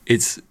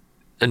 It's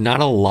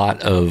not a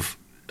lot of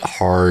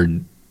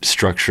hard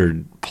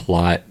structured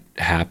plot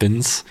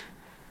happens,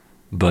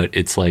 but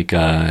it's like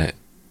a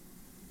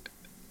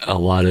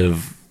lot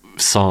of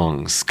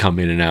songs come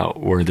in and out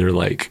where they're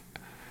like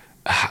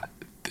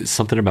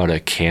something about a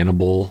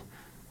cannibal.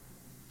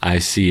 I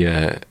see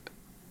a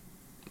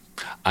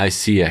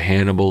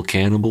Hannibal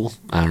cannibal.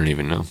 I don't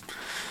even know.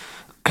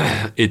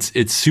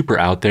 It's super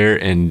out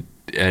there, and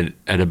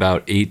at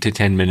about 8 to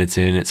 10 minutes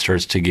in, it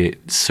starts to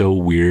get so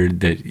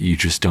weird that you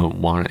just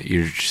don't want it.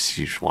 You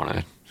just want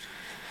to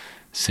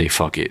say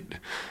fuck it.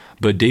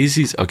 But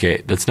Daisies,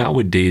 okay, that's not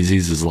what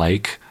Daisies is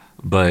like,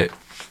 but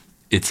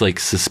it's like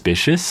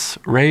suspicious,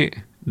 right?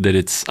 That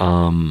it's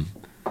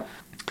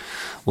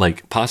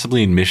like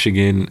Possibly in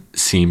Michigan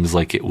seems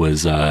like it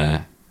was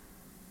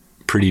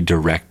pretty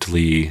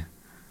directly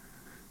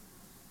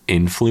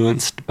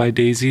influenced by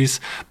Daisies,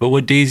 but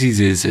what Daisies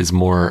is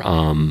more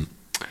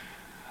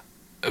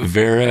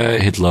Vera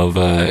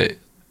Hidlova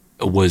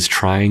was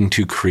trying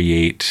to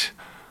create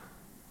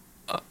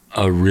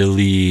a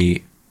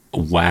really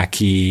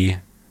wacky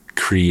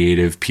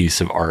creative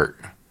piece of art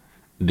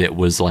that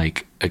was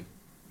like a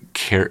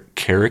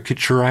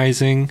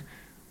caricaturizing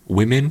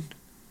women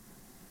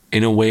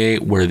in a way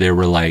where they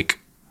were like,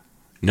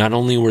 not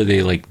only were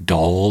they like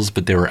dolls,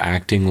 but they were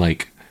acting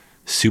like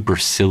super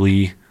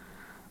silly.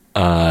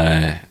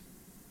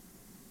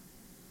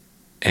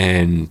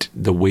 And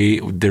the way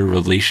their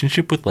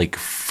relationship with like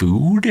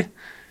food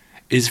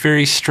is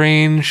very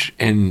strange,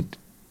 and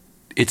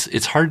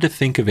it's hard to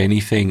think of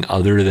anything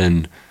other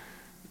than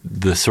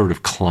the sort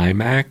of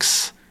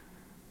climax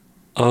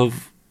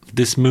of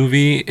this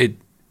movie.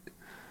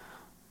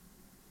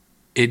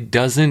 It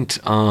doesn't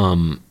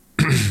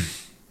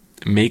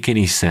make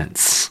any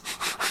sense.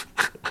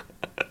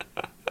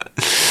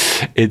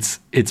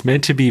 It's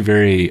meant to be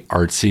very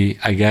artsy,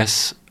 I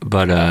guess,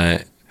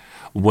 but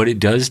what it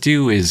does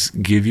do is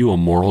give you a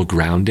moral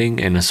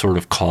grounding and a sort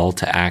of call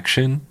to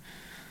action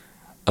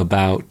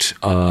about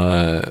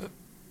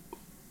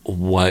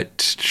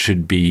what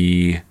should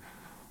be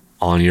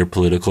on your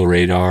political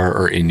radar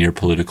or in your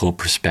political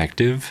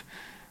perspective.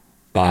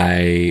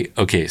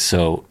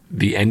 So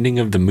the ending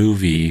of the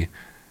movie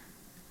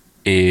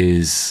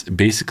is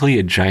basically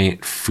a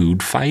giant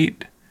food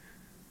fight.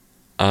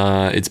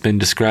 It's been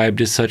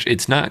described as such.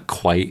 It's not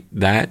quite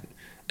that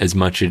as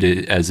much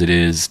as it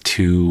is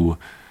two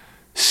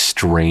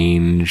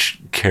strange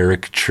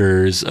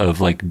caricatures of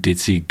like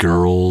ditzy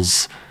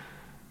girls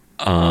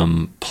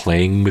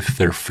playing with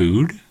their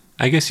food,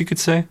 I guess you could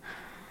say.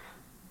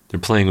 They're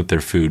playing with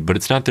their food, but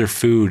it's not their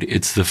food.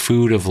 It's the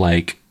food of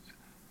like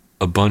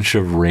a bunch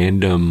of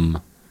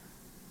random,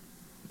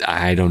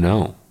 I don't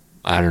know.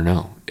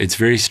 It's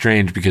very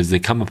strange because they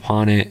come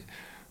upon it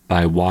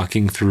by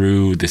walking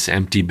through this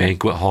empty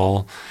banquet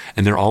hall,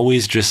 and they're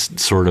always just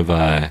sort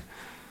of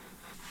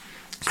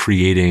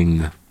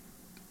creating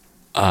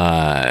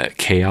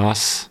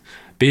chaos.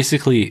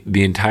 Basically,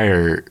 the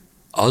entire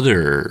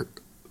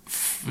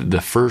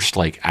the first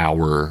like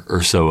hour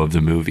or so of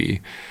the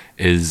movie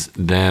is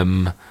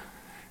them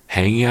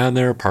hanging out in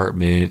their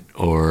apartment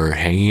or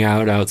hanging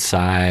out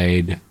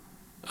outside,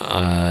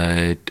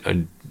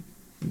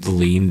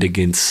 leaned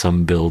against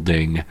some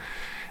building,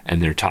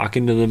 and they're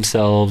talking to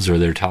themselves or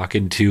they're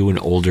talking to an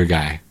older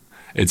guy.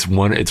 It's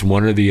one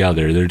or the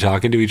other. They're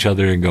talking to each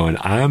other and going,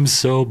 "I'm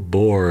so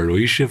bored.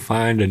 We should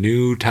find a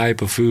new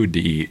type of food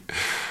to eat."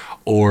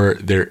 Or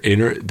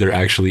they're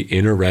actually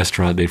in a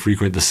restaurant. They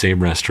frequent the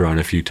same restaurant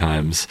a few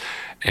times,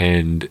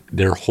 and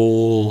their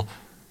whole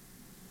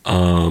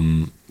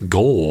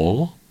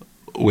goal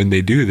when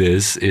they do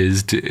this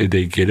is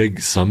they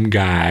get some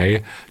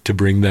guy to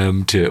bring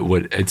them to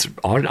what it's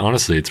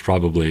honestly, it's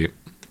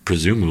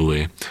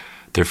presumably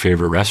their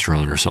favorite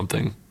restaurant or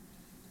something.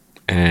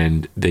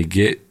 And they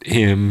get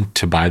him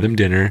to buy them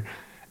dinner,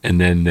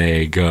 and then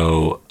they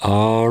go,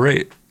 all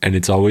right. And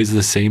it's always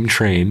the same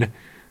train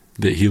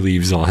that he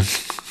leaves on.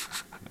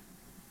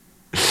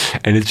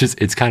 And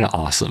it's kind of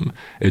awesome.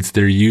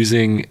 They're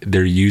using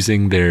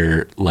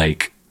their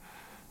like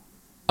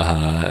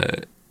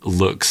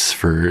looks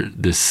for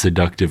this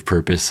seductive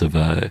purpose of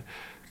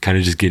kind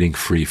of just getting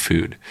free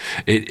food.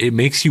 It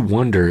makes you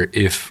wonder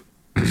if,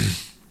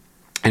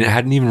 and it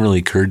hadn't even really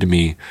occurred to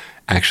me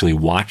actually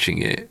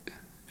watching it,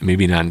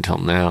 maybe not until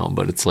now,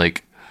 but it's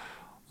like,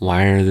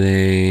 why do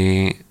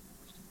they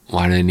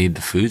need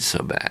the food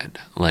so bad?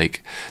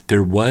 Like,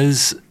 there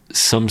was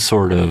some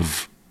sort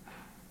of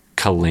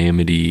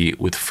calamity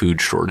with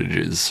food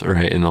shortages,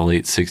 right, in the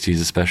late 60s,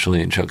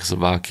 especially in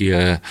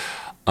Czechoslovakia.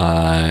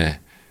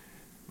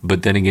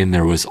 But then again,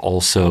 there was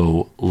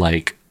also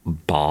like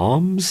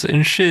bombs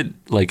and shit.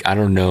 Like, I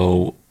don't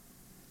know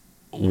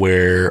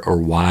where or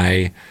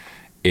why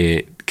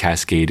it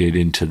cascaded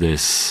into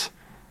this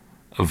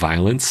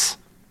violence.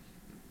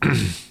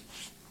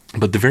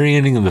 But the very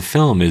ending of the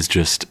film is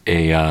just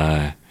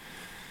a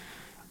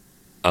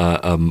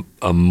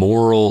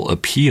moral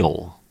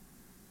appeal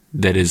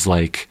that is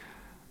like,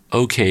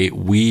 okay,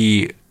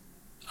 we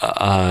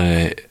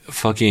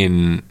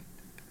fucking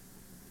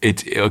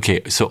it's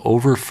okay. So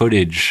over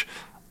footage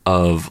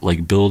of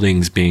like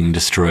buildings being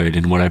destroyed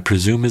and what I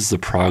presume is the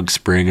Prague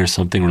Spring or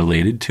something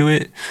related to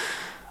it,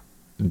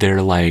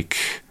 they're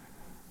like,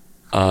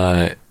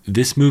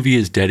 this movie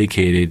is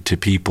dedicated to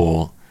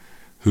people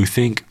who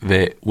think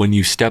that when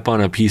you step on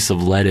a piece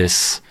of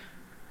lettuce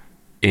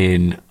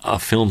in a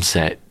film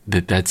set,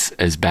 that's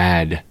as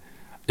bad,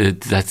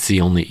 that's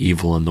the only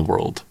evil in the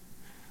world.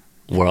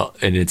 Well,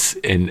 and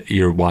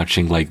you're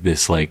watching like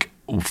this like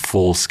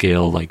full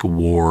scale like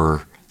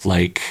war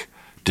like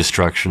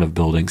destruction of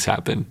buildings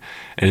happen,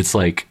 and it's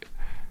like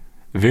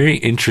very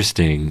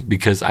interesting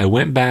because I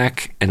went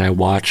back and I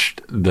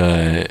watched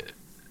the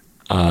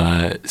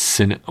the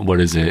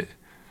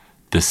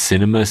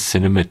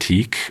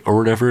Cinematique or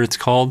whatever it's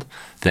called,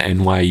 the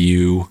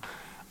NYU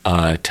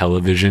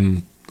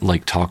television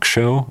like talk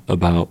show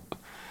about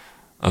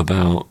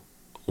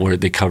where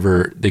they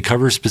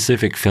cover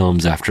specific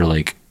films after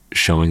like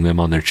showing them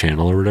on their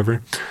channel or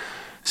whatever.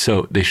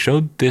 So they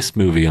showed this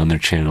movie on their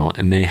channel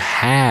and they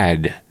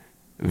had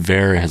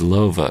Vera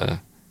Hezlova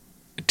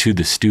to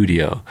the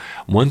studio.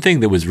 One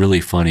thing that was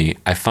really funny,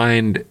 I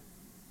found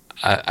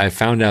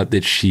out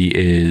that she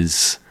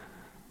is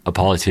a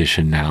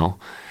politician now,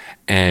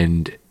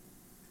 and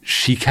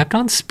she kept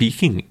on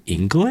speaking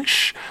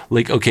English.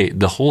 Like, okay,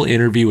 the whole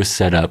interview was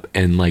set up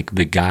and like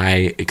the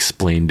guy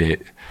explained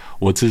it.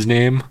 What's his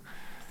name?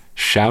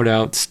 Shout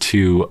outs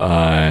to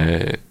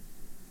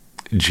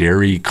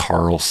Jerry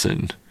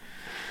Carlson.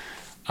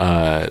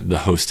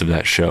 the host of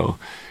that show.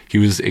 He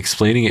was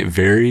explaining it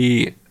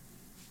very,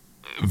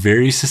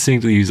 very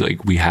succinctly. He was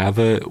like, we have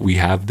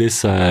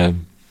this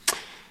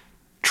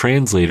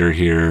translator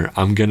here.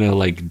 I'm gonna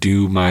like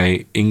do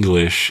my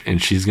English,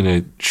 and she's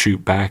gonna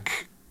shoot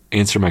back,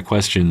 answer my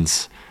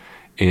questions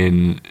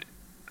in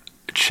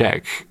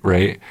Czech,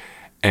 right?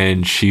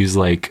 And she's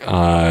like,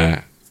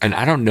 and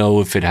I don't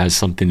know if it has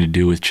something to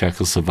do with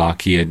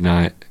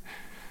Czechoslovakia.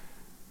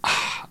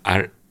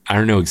 I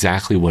don't know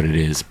exactly what it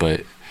is,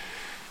 but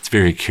it's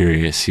very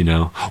curious, you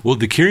know. Well,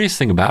 the curious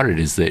thing about it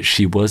is that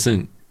she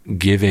wasn't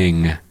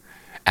giving,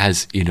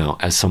 as you know,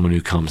 as someone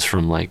who comes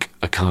from like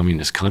a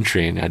communist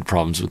country and had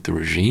problems with the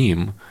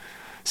regime,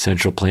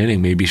 central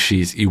planning. Maybe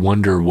you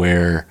wonder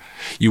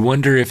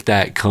if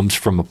that comes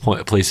from a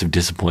place of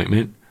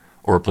disappointment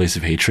or a place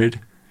of hatred.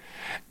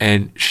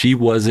 And she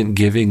wasn't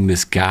giving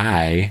this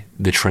guy,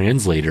 the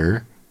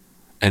translator,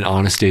 an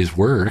honest day's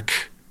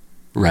work,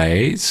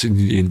 right? So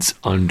it's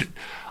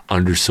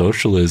under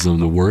socialism,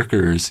 the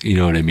workers, you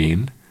know what I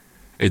mean?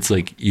 It's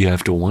like, you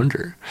have to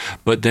wonder.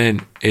 But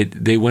then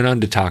they went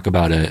on to talk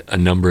about a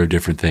number of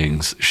different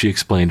things. She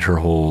explained her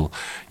whole,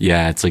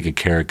 it's like a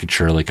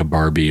caricature, like a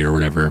Barbie or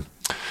whatever.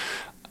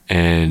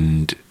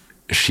 And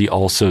she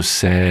also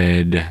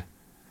said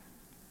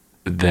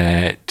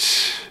that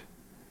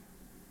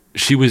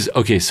she was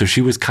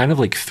kind of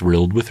like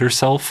thrilled with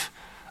herself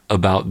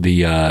about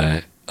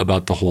the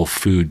whole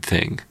food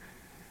thing,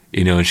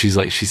 you know. And she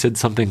said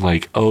something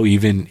like, oh,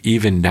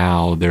 even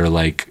now they're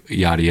like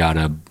yada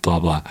yada blah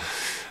blah.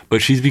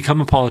 But she's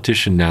become a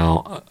politician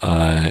now,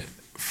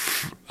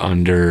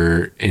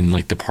 in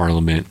like the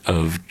parliament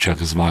of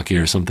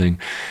Czechoslovakia or something.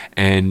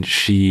 And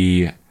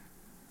she,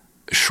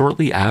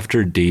 shortly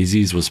after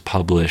Daisies was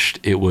published,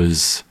 it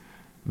was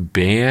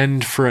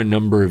banned for a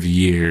number of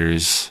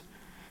years.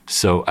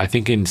 So I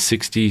think in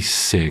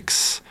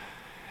 66,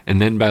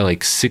 and then by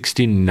like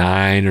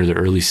 69 or the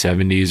early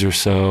 70s or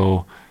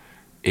so,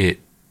 it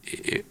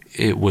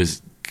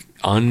was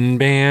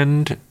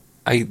unbanned.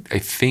 I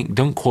think,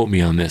 don't quote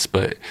me on this,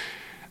 but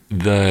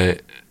the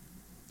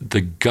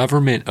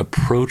government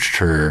approached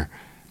her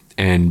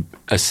and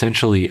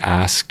essentially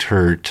asked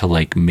her to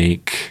like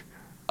make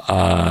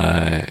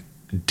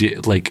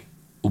like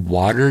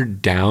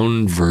watered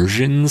down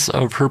versions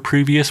of her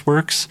previous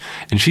works.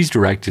 And she's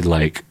directed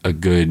like a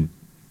good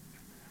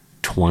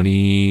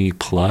 20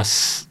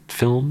 plus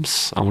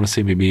films. I want to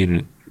say maybe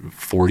in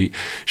 40.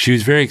 She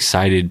was very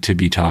excited to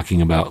be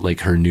talking about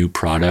like her new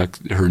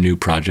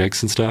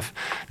projects and stuff.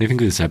 And I think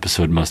this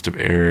episode must have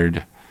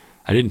aired,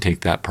 I didn't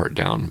take that part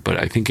down, but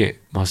I think it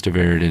must have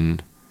aired in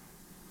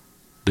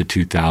the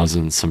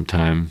 2000s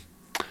sometime.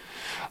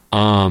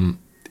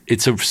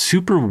 It's a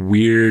super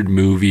weird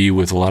movie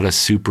with a lot of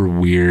super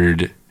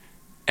weird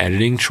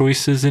editing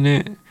choices in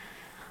it.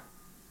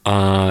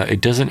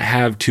 It doesn't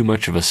have too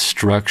much of a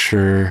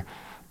structure,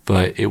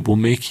 but it will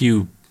make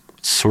you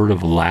sort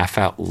of laugh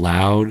out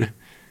loud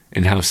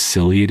and how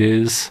silly it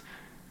is,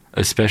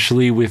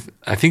 especially with,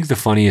 I think the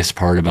funniest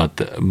part about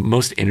the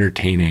most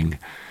entertaining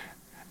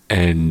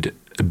and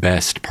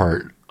best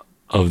part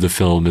of the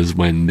film is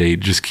when they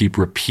just keep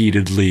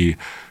repeatedly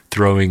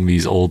throwing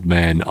these old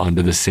men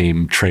onto the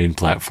same train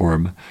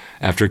platform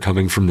after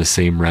coming from the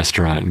same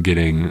restaurant and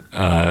getting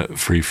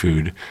free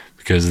food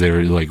because they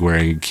were like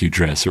wearing a cute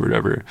dress or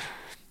whatever.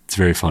 It's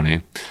very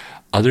funny.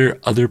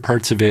 Other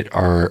parts of it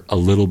are a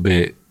little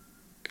bit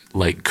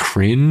like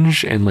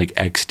cringe and like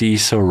XD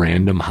so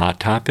random Hot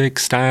Topic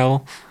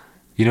style.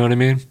 You know what I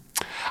mean?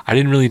 I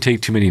didn't really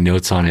take too many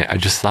notes on it. I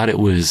just thought it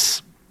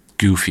was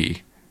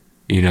goofy,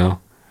 you know?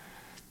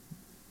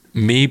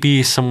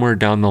 Maybe somewhere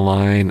down the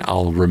line,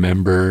 I'll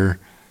remember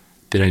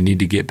that I need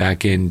to get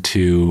back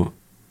into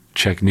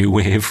Czech New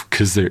Wave,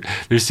 because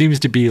there seems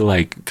to be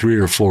like 3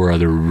 or 4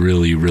 other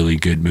really, really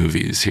good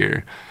movies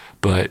here.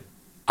 But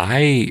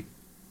I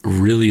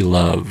really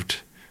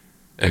loved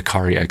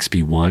Ikarie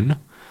XB 1.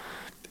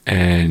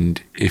 And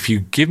if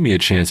you give me a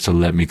chance to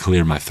let me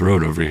clear my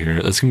throat over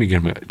here, that's going to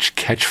be a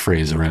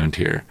catchphrase around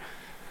here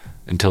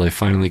until I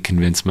finally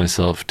convince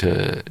myself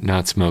to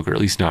not smoke, or at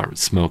least not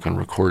smoke on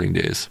recording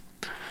days.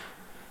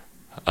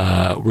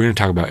 We're going to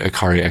talk about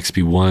Ikarie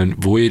XB1,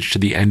 Voyage to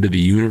the End of the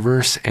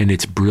Universe, and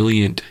its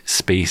brilliant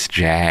space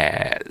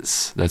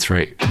jazz. That's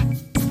right.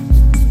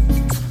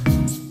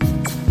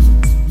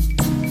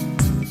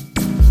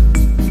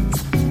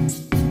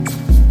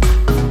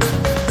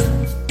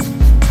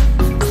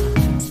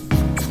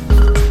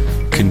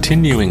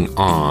 Continuing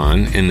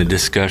on in the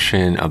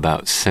discussion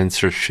about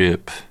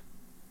censorship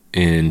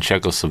in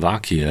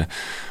Czechoslovakia,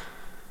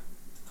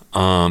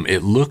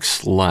 it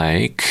looks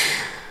like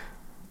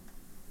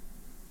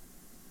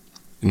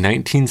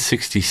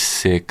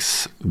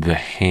 1966, The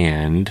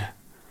Hand,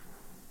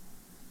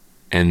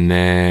 and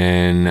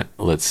then,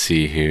 let's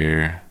see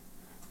here,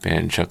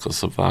 banned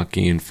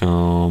Czechoslovakian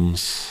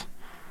films.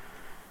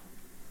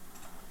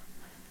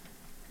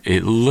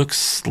 It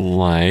looks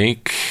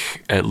like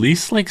at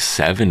least like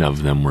 7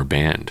 of them were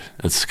banned.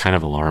 That's kind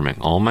of alarming.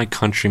 All My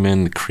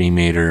Countrymen, The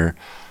Cremator,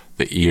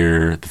 The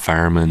Ear, The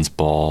Fireman's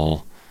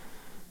Ball,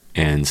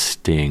 and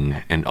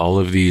Sting. And all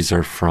of these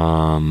are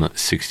from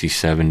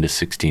 67 to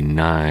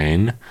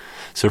 69.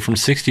 So from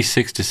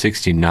 66 to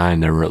 69,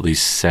 there were at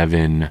least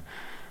 7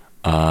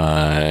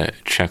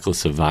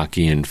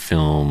 Czechoslovakian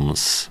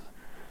films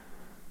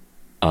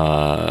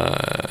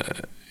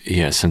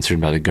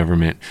censored by the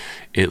government.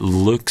 It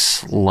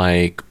looks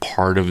like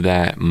part of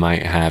that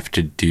might have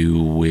to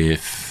do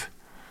with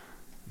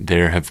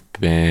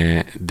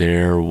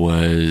there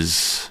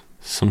was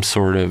some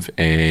sort of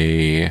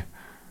here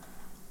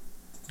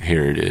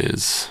it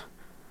is.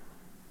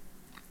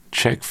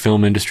 Czech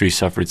film industry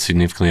suffered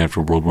significantly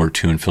after World War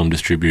II, and film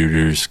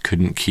distributors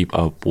couldn't keep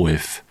up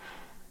with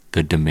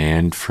the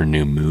demand for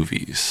new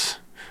movies.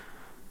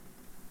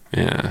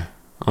 Yeah.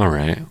 All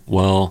right.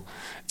 Well,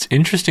 it's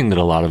interesting that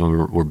a lot of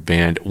them were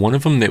banned. One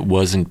of them that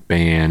wasn't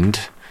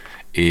banned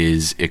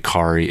is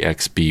Ikarie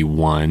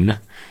XB1,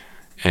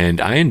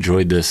 and I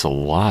enjoyed this a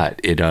lot.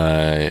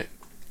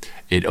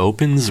 It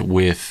opens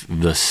with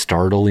the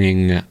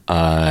startling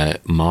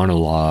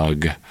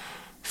monologue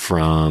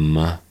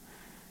from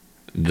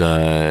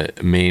the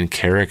main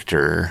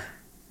character.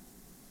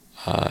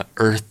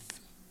 Earth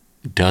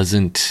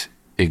doesn't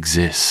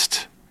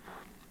exist.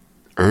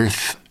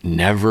 Earth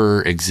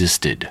never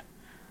existed.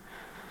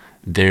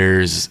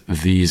 There's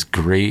these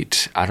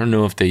great, I don't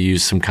know if they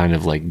use some kind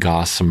of like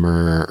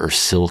gossamer or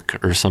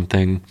silk or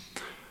something.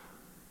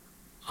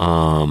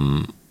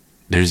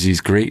 There's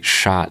these great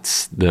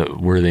shots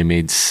where they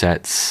made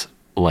sets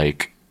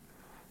like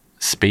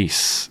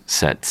space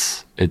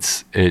sets.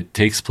 It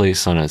takes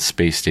place on a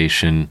space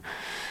station,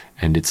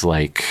 and it's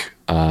like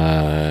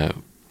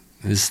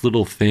this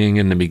little thing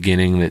in the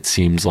beginning that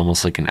seems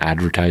almost like an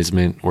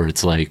advertisement, where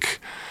it's like,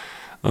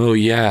 oh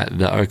yeah,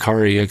 the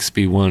Ikarie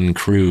XB1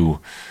 crew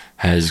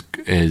is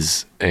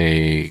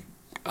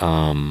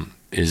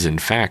in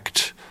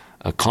fact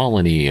a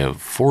colony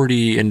of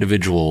 40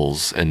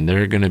 individuals, and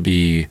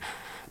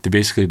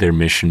basically their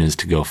mission is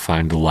to go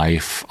find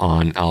life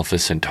on Alpha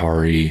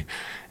Centauri,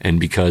 and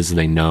because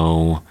they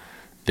know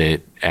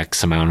that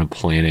X amount of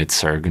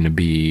planets are going to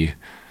be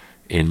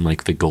in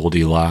like the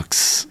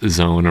Goldilocks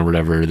zone or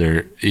whatever,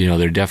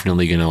 they're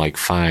definitely going to like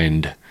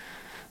find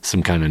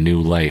some kind of new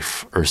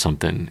life or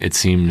something. It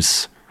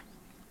seems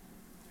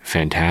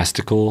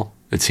fantastical.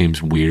 It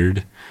seems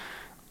weird.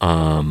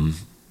 So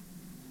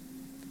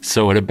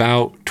at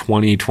about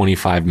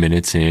 25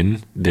 minutes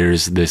in,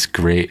 there's this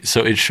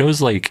so it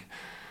shows like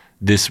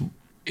this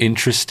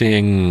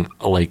interesting,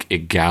 like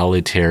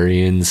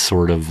egalitarian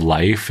sort of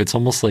life. It's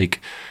almost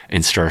like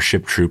in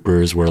Starship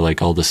Troopers where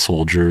like all the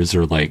soldiers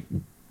are like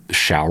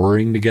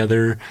showering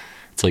together.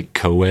 It's like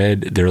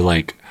co-ed. They're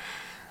like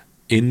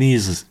in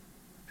these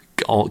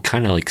all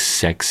kind of like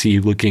sexy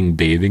looking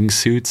bathing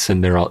suits,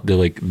 and they're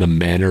like, the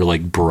men are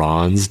like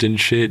bronzed and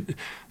shit,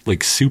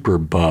 like super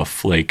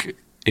buff, like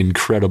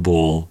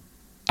incredible.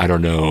 I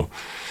don't know,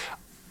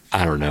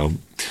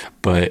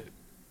 but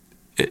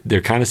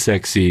they're kind of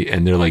sexy,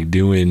 and they're like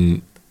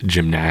doing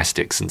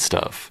gymnastics and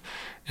stuff.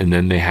 And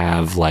then they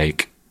have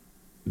like,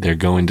 they're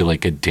going to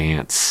like a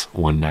dance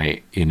one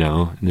night, and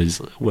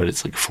there's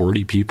it's like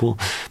 40 people,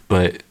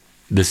 but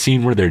the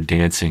scene where they're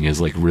dancing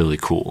is like really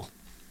cool.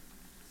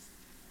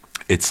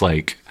 It's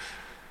like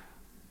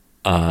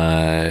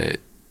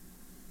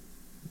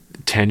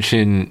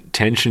tension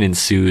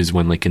ensues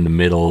when like in the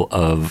middle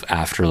of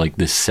after like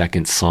this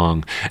second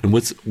song. And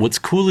what's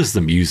cool is the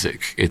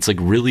music. It's like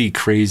really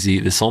crazy.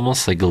 This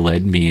almost like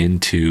led me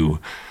into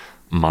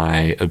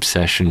my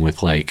obsession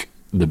with like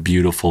the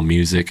beautiful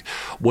music.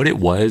 What it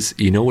was,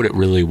 what it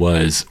really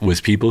was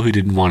people who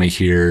didn't want to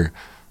hear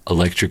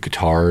electric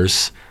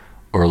guitars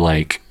or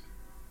like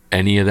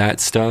any of that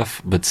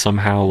stuff, but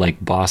somehow like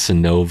bossa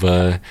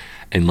nova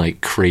and like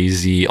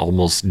crazy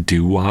almost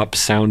doo-wop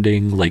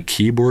sounding like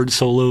keyboard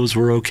solos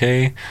were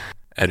okay.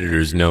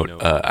 Editor's note,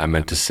 I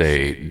meant to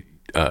say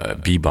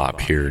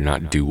bebop here,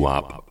 not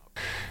doo-wop.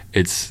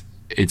 It's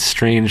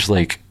strange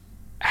like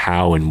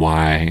how and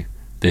why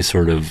they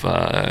sort of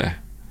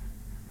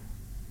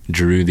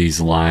drew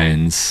these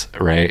lines,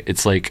 right?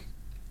 It's like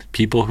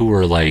people who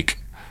are like,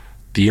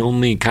 the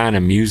only kind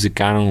of music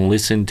I don't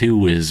listen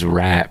to is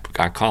rap.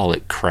 I call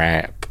it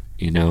crap,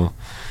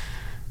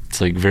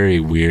 It's like very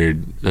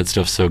weird. That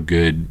stuff's so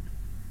good,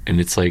 and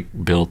it's like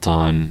built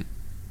on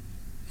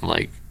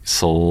like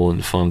soul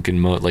and funk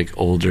and like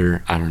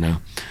older. I don't know.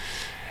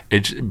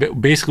 It's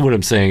basically what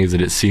I'm saying is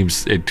that it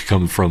seems it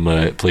come from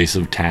a place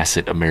of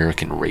tacit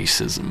American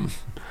racism.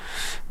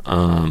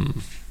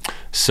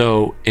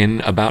 So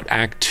in about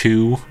Act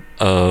 2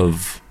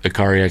 of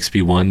Ikarie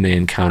XB1, they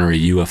encounter a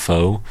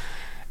UFO,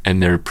 and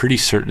they're pretty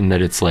certain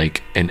that it's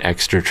like an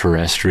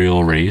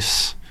extraterrestrial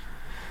race.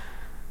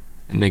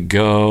 And they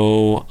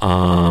go,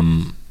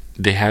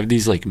 they have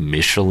these like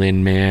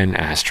Michelin Man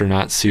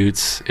astronaut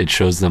suits. It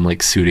shows them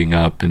like suiting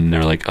up, and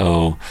they're like,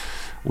 oh,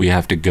 we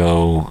have to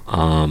go,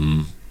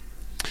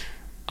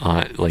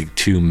 like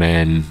 2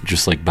 men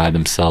just like by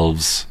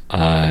themselves,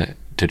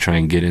 to try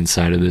and get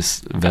inside of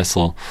this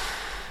vessel.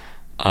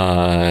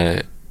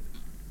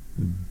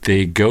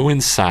 They go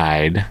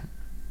inside.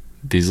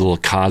 these little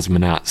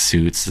cosmonaut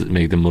suits that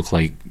make them look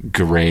like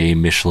gray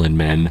Michelin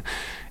men,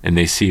 and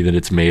they see that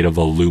it's made of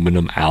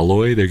aluminum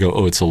alloy. They go,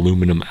 oh, it's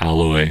aluminum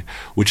alloy,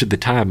 which at the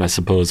time I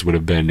suppose would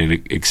have been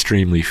an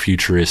extremely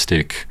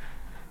futuristic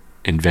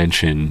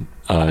invention.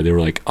 They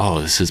were like,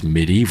 oh, this is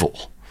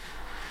medieval.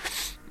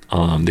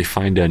 They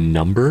find a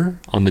number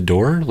on the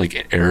door, like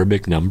an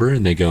Arabic number,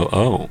 and they go,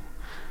 oh,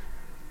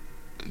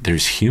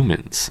 there's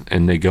humans.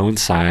 And they go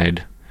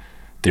inside.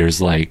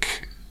 There's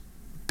like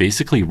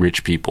basically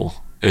rich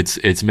people.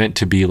 It's meant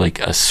to be like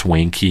a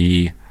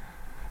swanky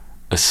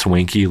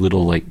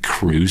little like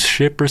cruise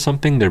ship or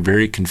something. They're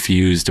very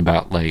confused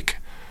about like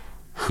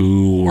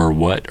who or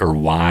what or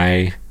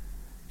why,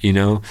 you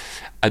know.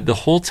 The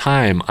whole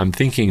time I'm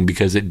thinking,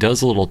 because it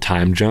does a little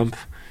time jump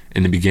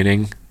in the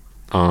beginning,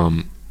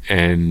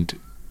 and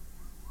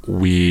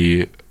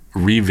we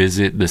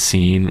revisit the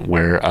scene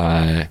where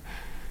I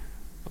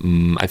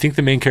think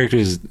the main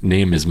character's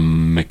name is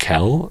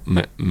Michael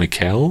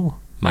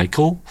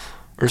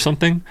or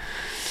something.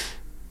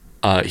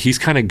 He's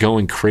kind of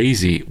going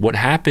crazy. What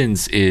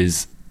happens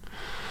is,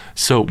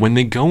 so when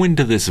they go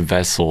into this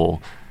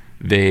vessel,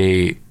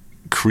 they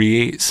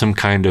create some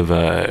kind of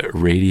a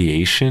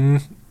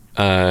radiation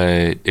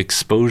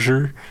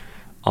exposure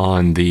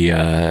on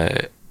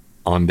their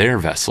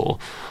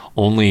vessel.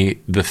 Only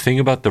the thing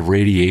about the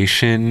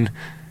radiation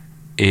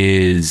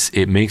is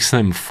it makes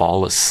them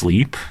fall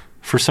asleep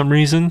for some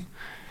reason.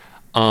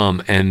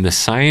 And the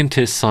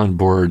scientists on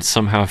board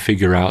somehow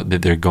figure out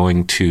that they're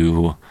going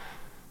to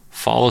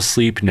fall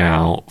asleep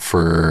now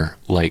for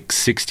like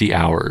 60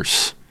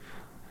 hours.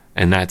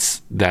 And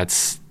that's,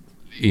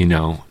 you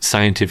know,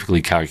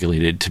 scientifically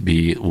calculated to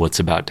be what's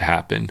about to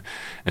happen.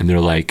 And they're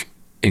like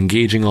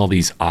engaging all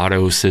these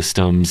auto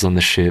systems on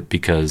the ship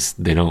because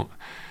they don't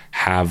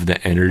have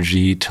the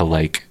energy to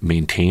like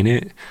maintain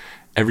it.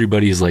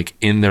 Everybody's like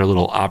in their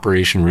little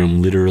operation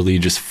room, literally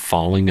just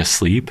falling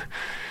asleep.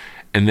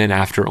 And then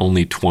after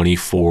only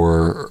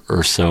 24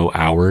 or so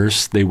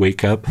hours, they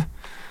wake up.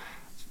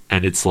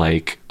 And it's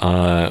like,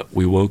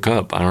 we woke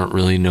up. I don't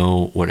really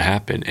know what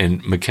happened.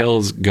 And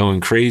Mikkel's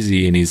going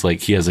crazy, and he's like,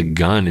 he has a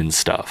gun and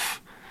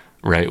stuff,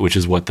 right? Which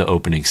is what the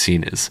opening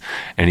scene is.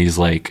 And he's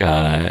like,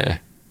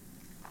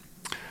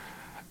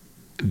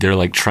 they're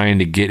like trying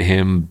to get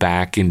him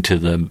back into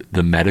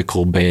the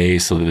medical bay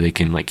so that they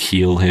can like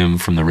heal him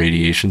from the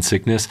radiation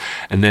sickness.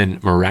 And then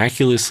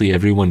miraculously,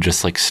 everyone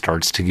just like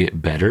starts to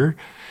get better.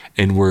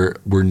 And we're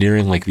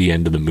nearing like the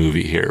end of the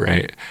movie here,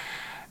 right?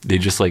 They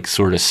just like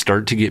sort of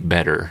start to get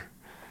better,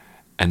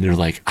 and they're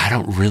like, I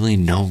don't really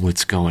know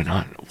what's going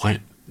on.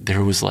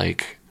 There was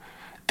like,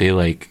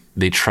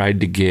 they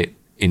tried to get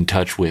in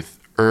touch with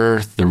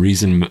Earth. The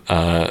reason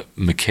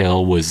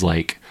Mikkel was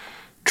like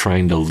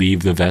trying to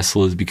leave the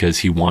vessel is because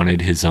he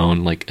wanted his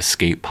own like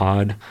escape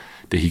pod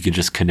that he could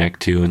just connect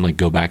to and like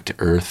go back to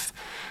Earth,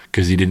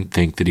 because he didn't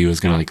think that he was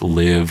gonna like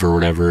live or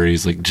whatever.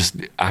 He's like,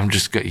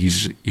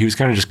 he was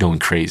kind of just going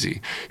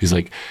crazy. He's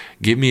like,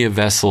 give me a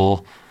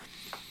vessel.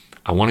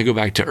 I want to go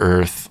back to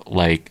Earth.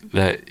 Like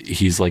that.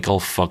 He's like all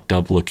fucked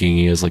up looking.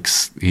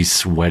 He's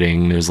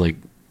sweating. There's like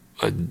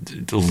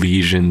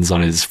lesions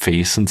on his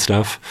face and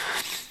stuff.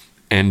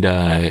 And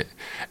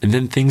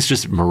then things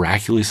just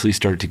miraculously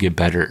start to get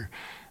better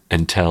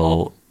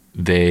until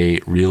they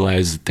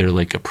realize that they're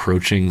like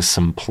approaching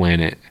some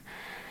planet.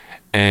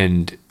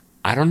 And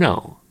I don't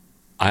know.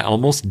 I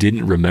almost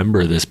didn't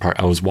remember this part.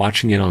 I was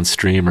watching it on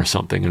stream or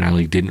something, and I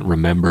like didn't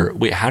remember.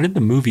 Wait, how did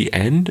the movie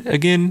end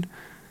again?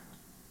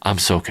 I'm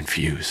so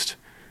confused.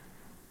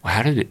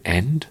 How did it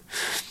end?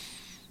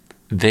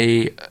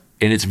 And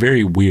it's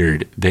very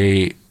weird.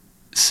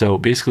 So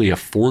basically a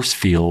force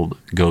field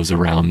goes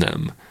around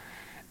them,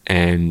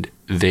 and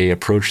they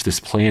approach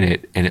this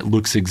planet, and it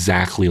looks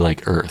exactly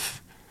like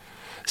Earth.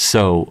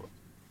 So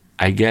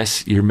I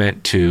guess you're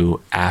meant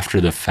to,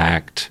 after the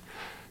fact,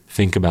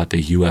 think about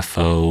the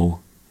UFO,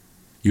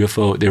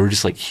 they were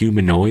just like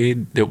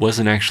humanoid. It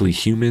wasn't actually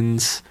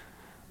humans,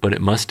 but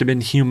it must have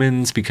been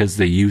humans because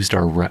they used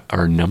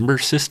our number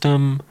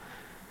system.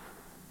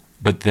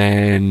 But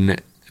then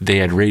they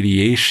had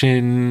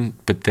radiation,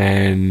 but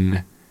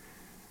then,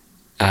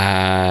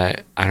 I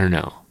don't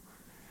know.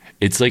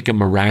 It's like a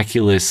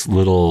miraculous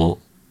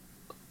little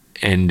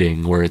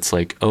ending where it's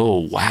like,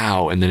 oh,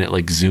 wow. And then it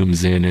like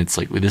zooms in. It's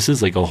like, this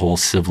is like a whole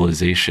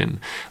civilization.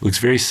 It looks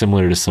very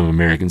similar to some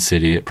American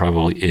city. It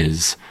probably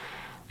is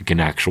like an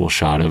actual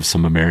shot of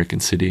some American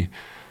city.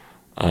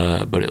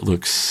 But it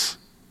looks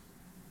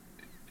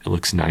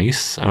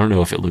nice. I don't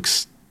know if it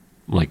looks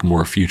like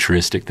more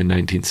futuristic than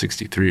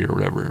 1963 or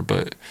whatever,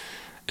 but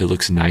it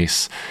looks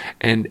nice.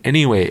 And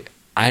anyway,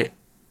 I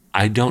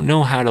don't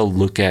know how to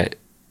look at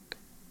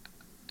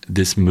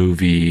this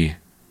movie.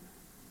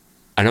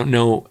 I don't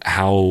know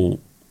how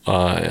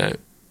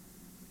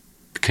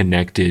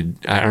connected.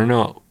 I don't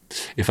know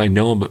if I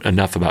know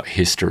enough about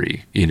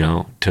history, you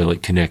know, to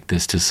like connect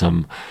this to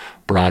some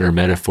broader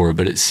metaphor.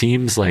 But it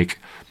seems like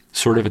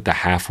sort of at the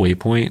halfway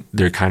point,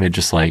 they're kind of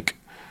just like,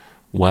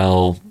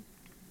 well,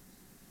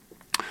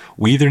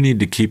 we either need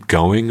to keep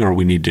going or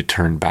we need to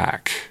turn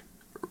back,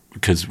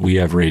 because we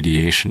have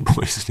radiation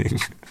poisoning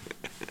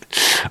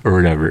or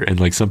whatever. And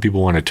like some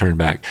people want to turn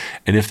back.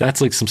 And if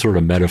that's like some sort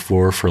of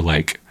metaphor for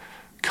like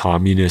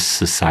communist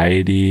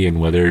society and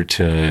whether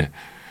to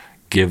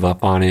give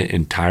up on it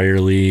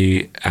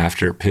entirely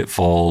after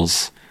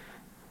pitfalls,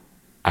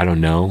 I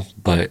don't know,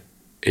 but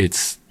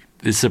it's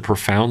a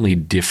profoundly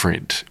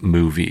different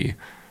movie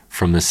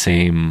from the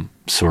same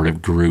sort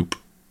of group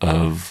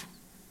of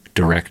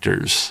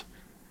directors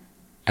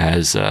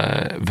as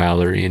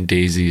Valerie and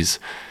Daisies,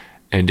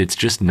 and it's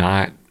just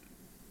not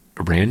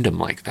random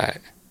like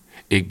that.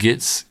 It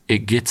gets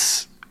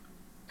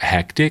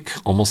hectic,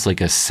 almost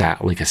like a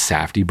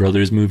Safdie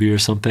Brothers movie or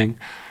something,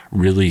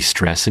 really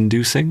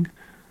stress-inducing,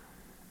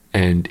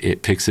 and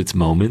it picks its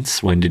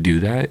moments when to do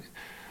that,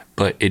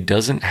 but it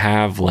doesn't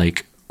have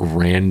like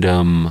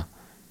random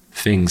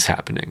things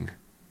happening.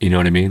 You know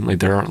what I mean? Like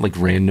there aren't like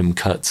random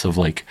cuts of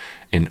like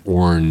an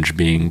orange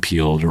being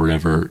peeled or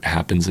whatever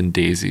happens in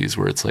Daisies,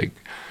 where it's like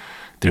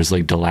there's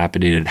like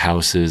dilapidated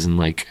houses and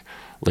like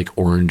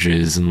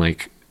oranges and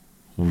like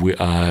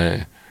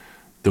the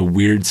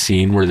weird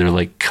scene where they're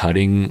like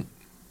cutting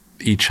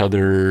each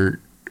other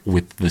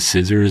with the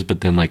scissors,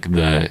 but then like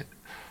the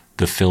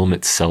film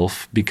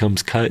itself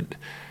becomes cut.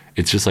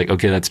 It's just like,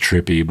 okay, that's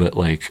trippy, but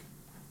like,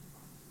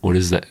 what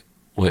is that?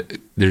 What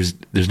there's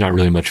not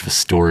really much of a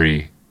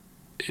story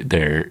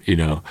there, you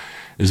know.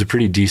 There's a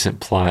pretty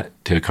decent plot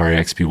to Ikarie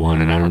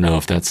XB1, and I don't know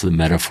if that's the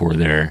metaphor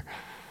there,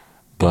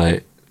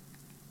 but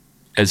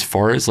as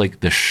far as like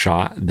the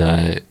shot,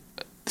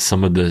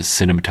 some of the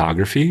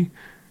cinematography,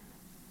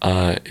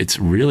 it's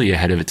really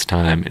ahead of its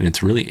time, and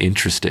it's really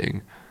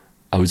interesting.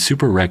 I would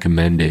super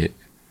recommend it.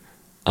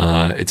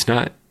 It's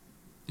not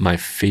my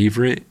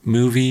favorite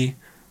movie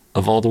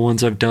of all the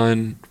ones I've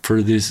done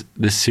for this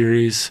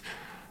series,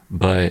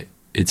 but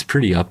it's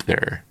pretty up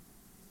there.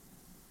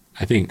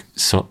 I think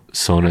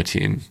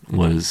Sonatine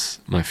was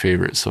my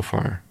favorite so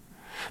far.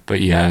 But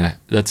yeah,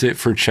 that's it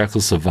for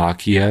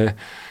Czechoslovakia.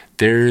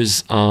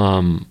 There's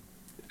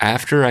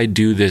after I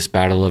do this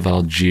Battle of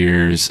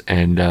Algiers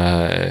and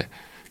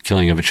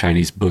Killing of a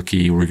Chinese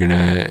Bookie, we're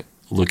gonna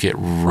look at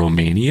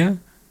Romania,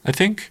 I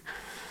think,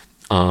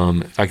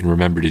 if I can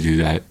remember to do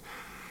that.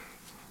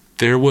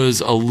 There was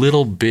a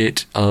little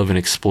bit of an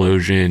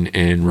explosion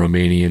in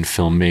Romanian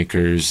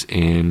filmmakers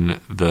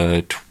in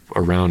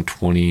around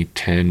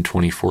 2010,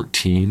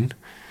 2014.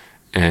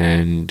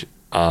 And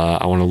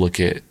I want to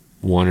look at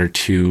one or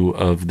two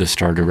of the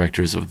star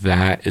directors of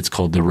that. It's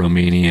called the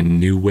Romanian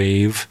New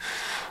Wave.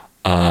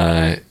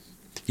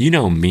 You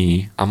know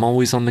me, I'm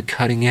always on the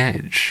cutting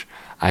edge.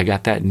 I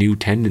got that new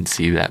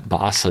tendency, that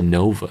bossa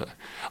nova.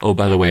 Oh,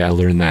 by the way, I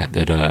learned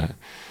that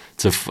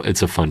it's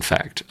a fun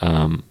fact.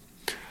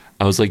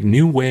 I was like,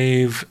 new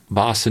wave,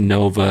 bossa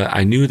nova.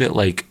 I knew that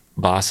like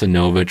bossa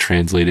nova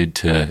translated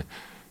to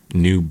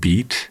new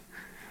beat,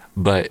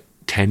 but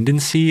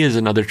tendency is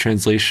another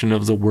translation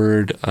of the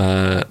word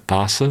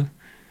bossa.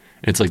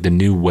 It's like the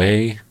new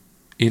way,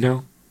 you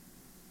know?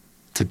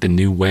 It's like the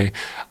new way.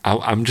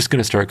 I'm just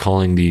gonna start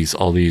calling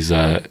all these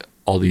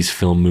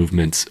film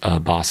movements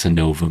bossa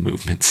nova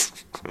movements.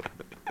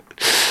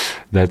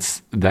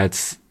 That's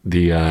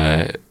the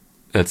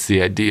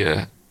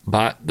idea.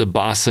 The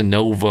bossa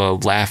nova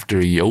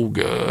laughter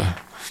yoga.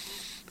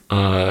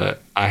 I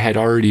had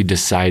already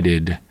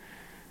decided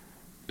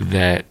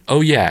that,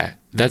 oh yeah,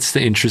 that's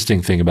the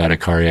interesting thing about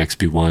Ikarie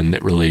XB1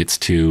 that relates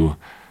to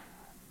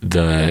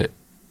the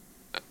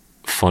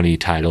funny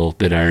title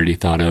that I already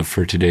thought of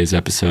for today's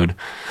episode.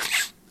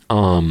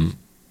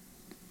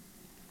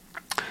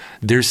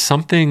 There's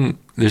something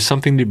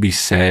to be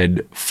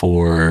said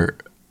for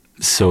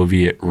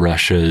Soviet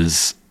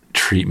Russia's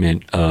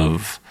treatment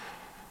of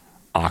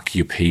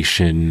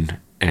occupation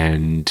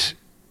and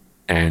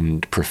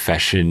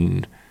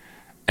profession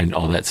and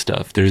all that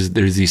stuff. There's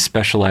these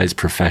specialized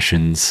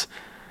professions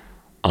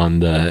on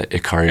the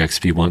Ikarie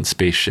XB1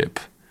 spaceship,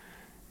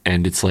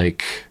 and it's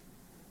like,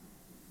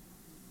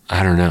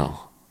 I don't know.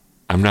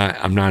 I'm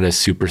not a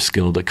super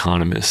skilled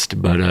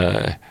economist, but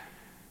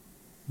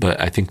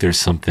I think there's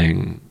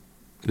something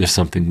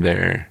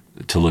there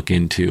to look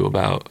into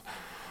about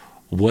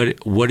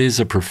what is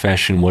a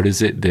profession, what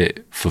is it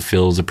that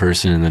fulfills a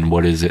person, and then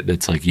what is it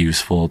that's like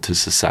useful to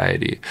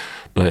society.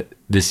 But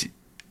it's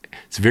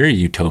very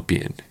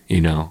utopian, you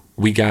know.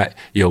 We got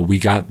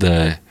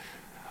the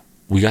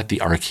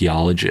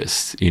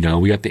archaeologist, you know,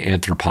 we got the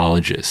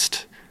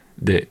anthropologist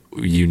that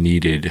you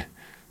needed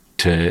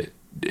to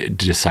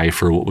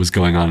decipher what was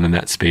going on in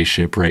that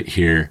spaceship right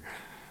here,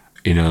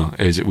 you know,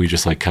 as we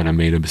just like kind of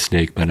made a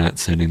mistake by not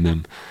sending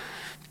them.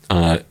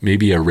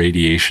 Maybe a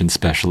radiation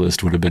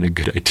specialist would have been a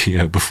good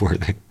idea before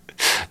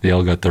they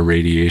all got the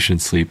radiation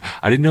sleep.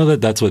 I didn't know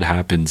that that's what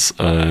happens.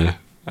 I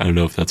don't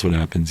know if that's what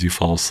happens. You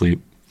fall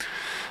asleep.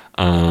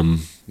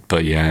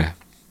 But yeah,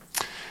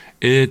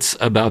 it's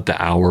about the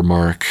hour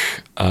mark.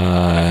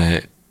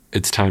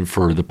 It's time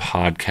for the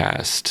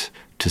podcast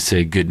to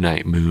say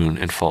goodnight moon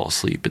and fall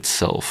asleep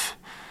itself.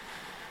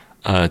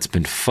 It's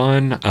been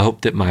fun. I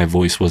hope that my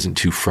voice wasn't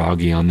too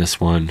froggy on this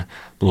one. I'm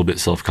a little bit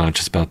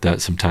self-conscious about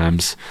that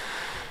sometimes.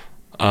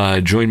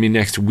 Join me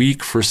next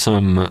week for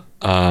some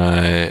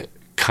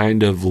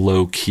kind of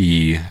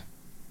low-key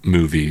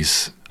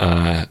movies.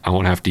 I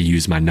won't have to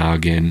use my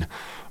noggin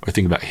or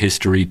think about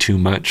history too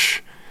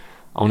much.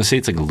 I want to say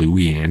it's like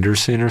Louis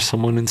Anderson or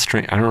someone in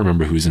Strange. I don't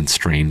remember who's in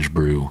Strange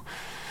Brew.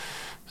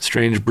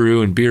 Strange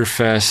Brew and Beer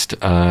Fest.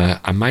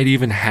 I might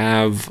even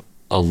have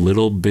a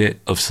little bit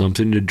of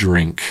something to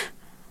drink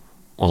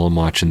while I'm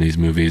watching these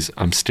movies.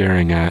 I'm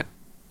staring at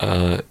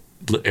a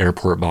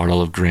airport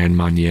bottle of Grand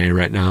Marnier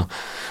right now.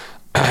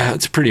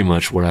 That's pretty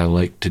much what I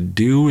like to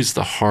do is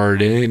the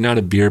hard A. Not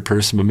a beer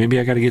person, but maybe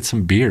I got to get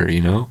some beer,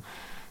 you know?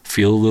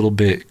 Feel a little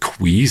bit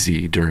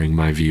queasy during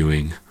my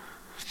viewing.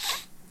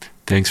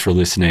 Thanks for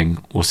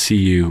listening. We'll see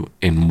you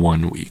in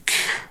 1 week.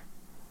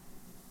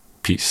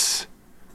 Peace.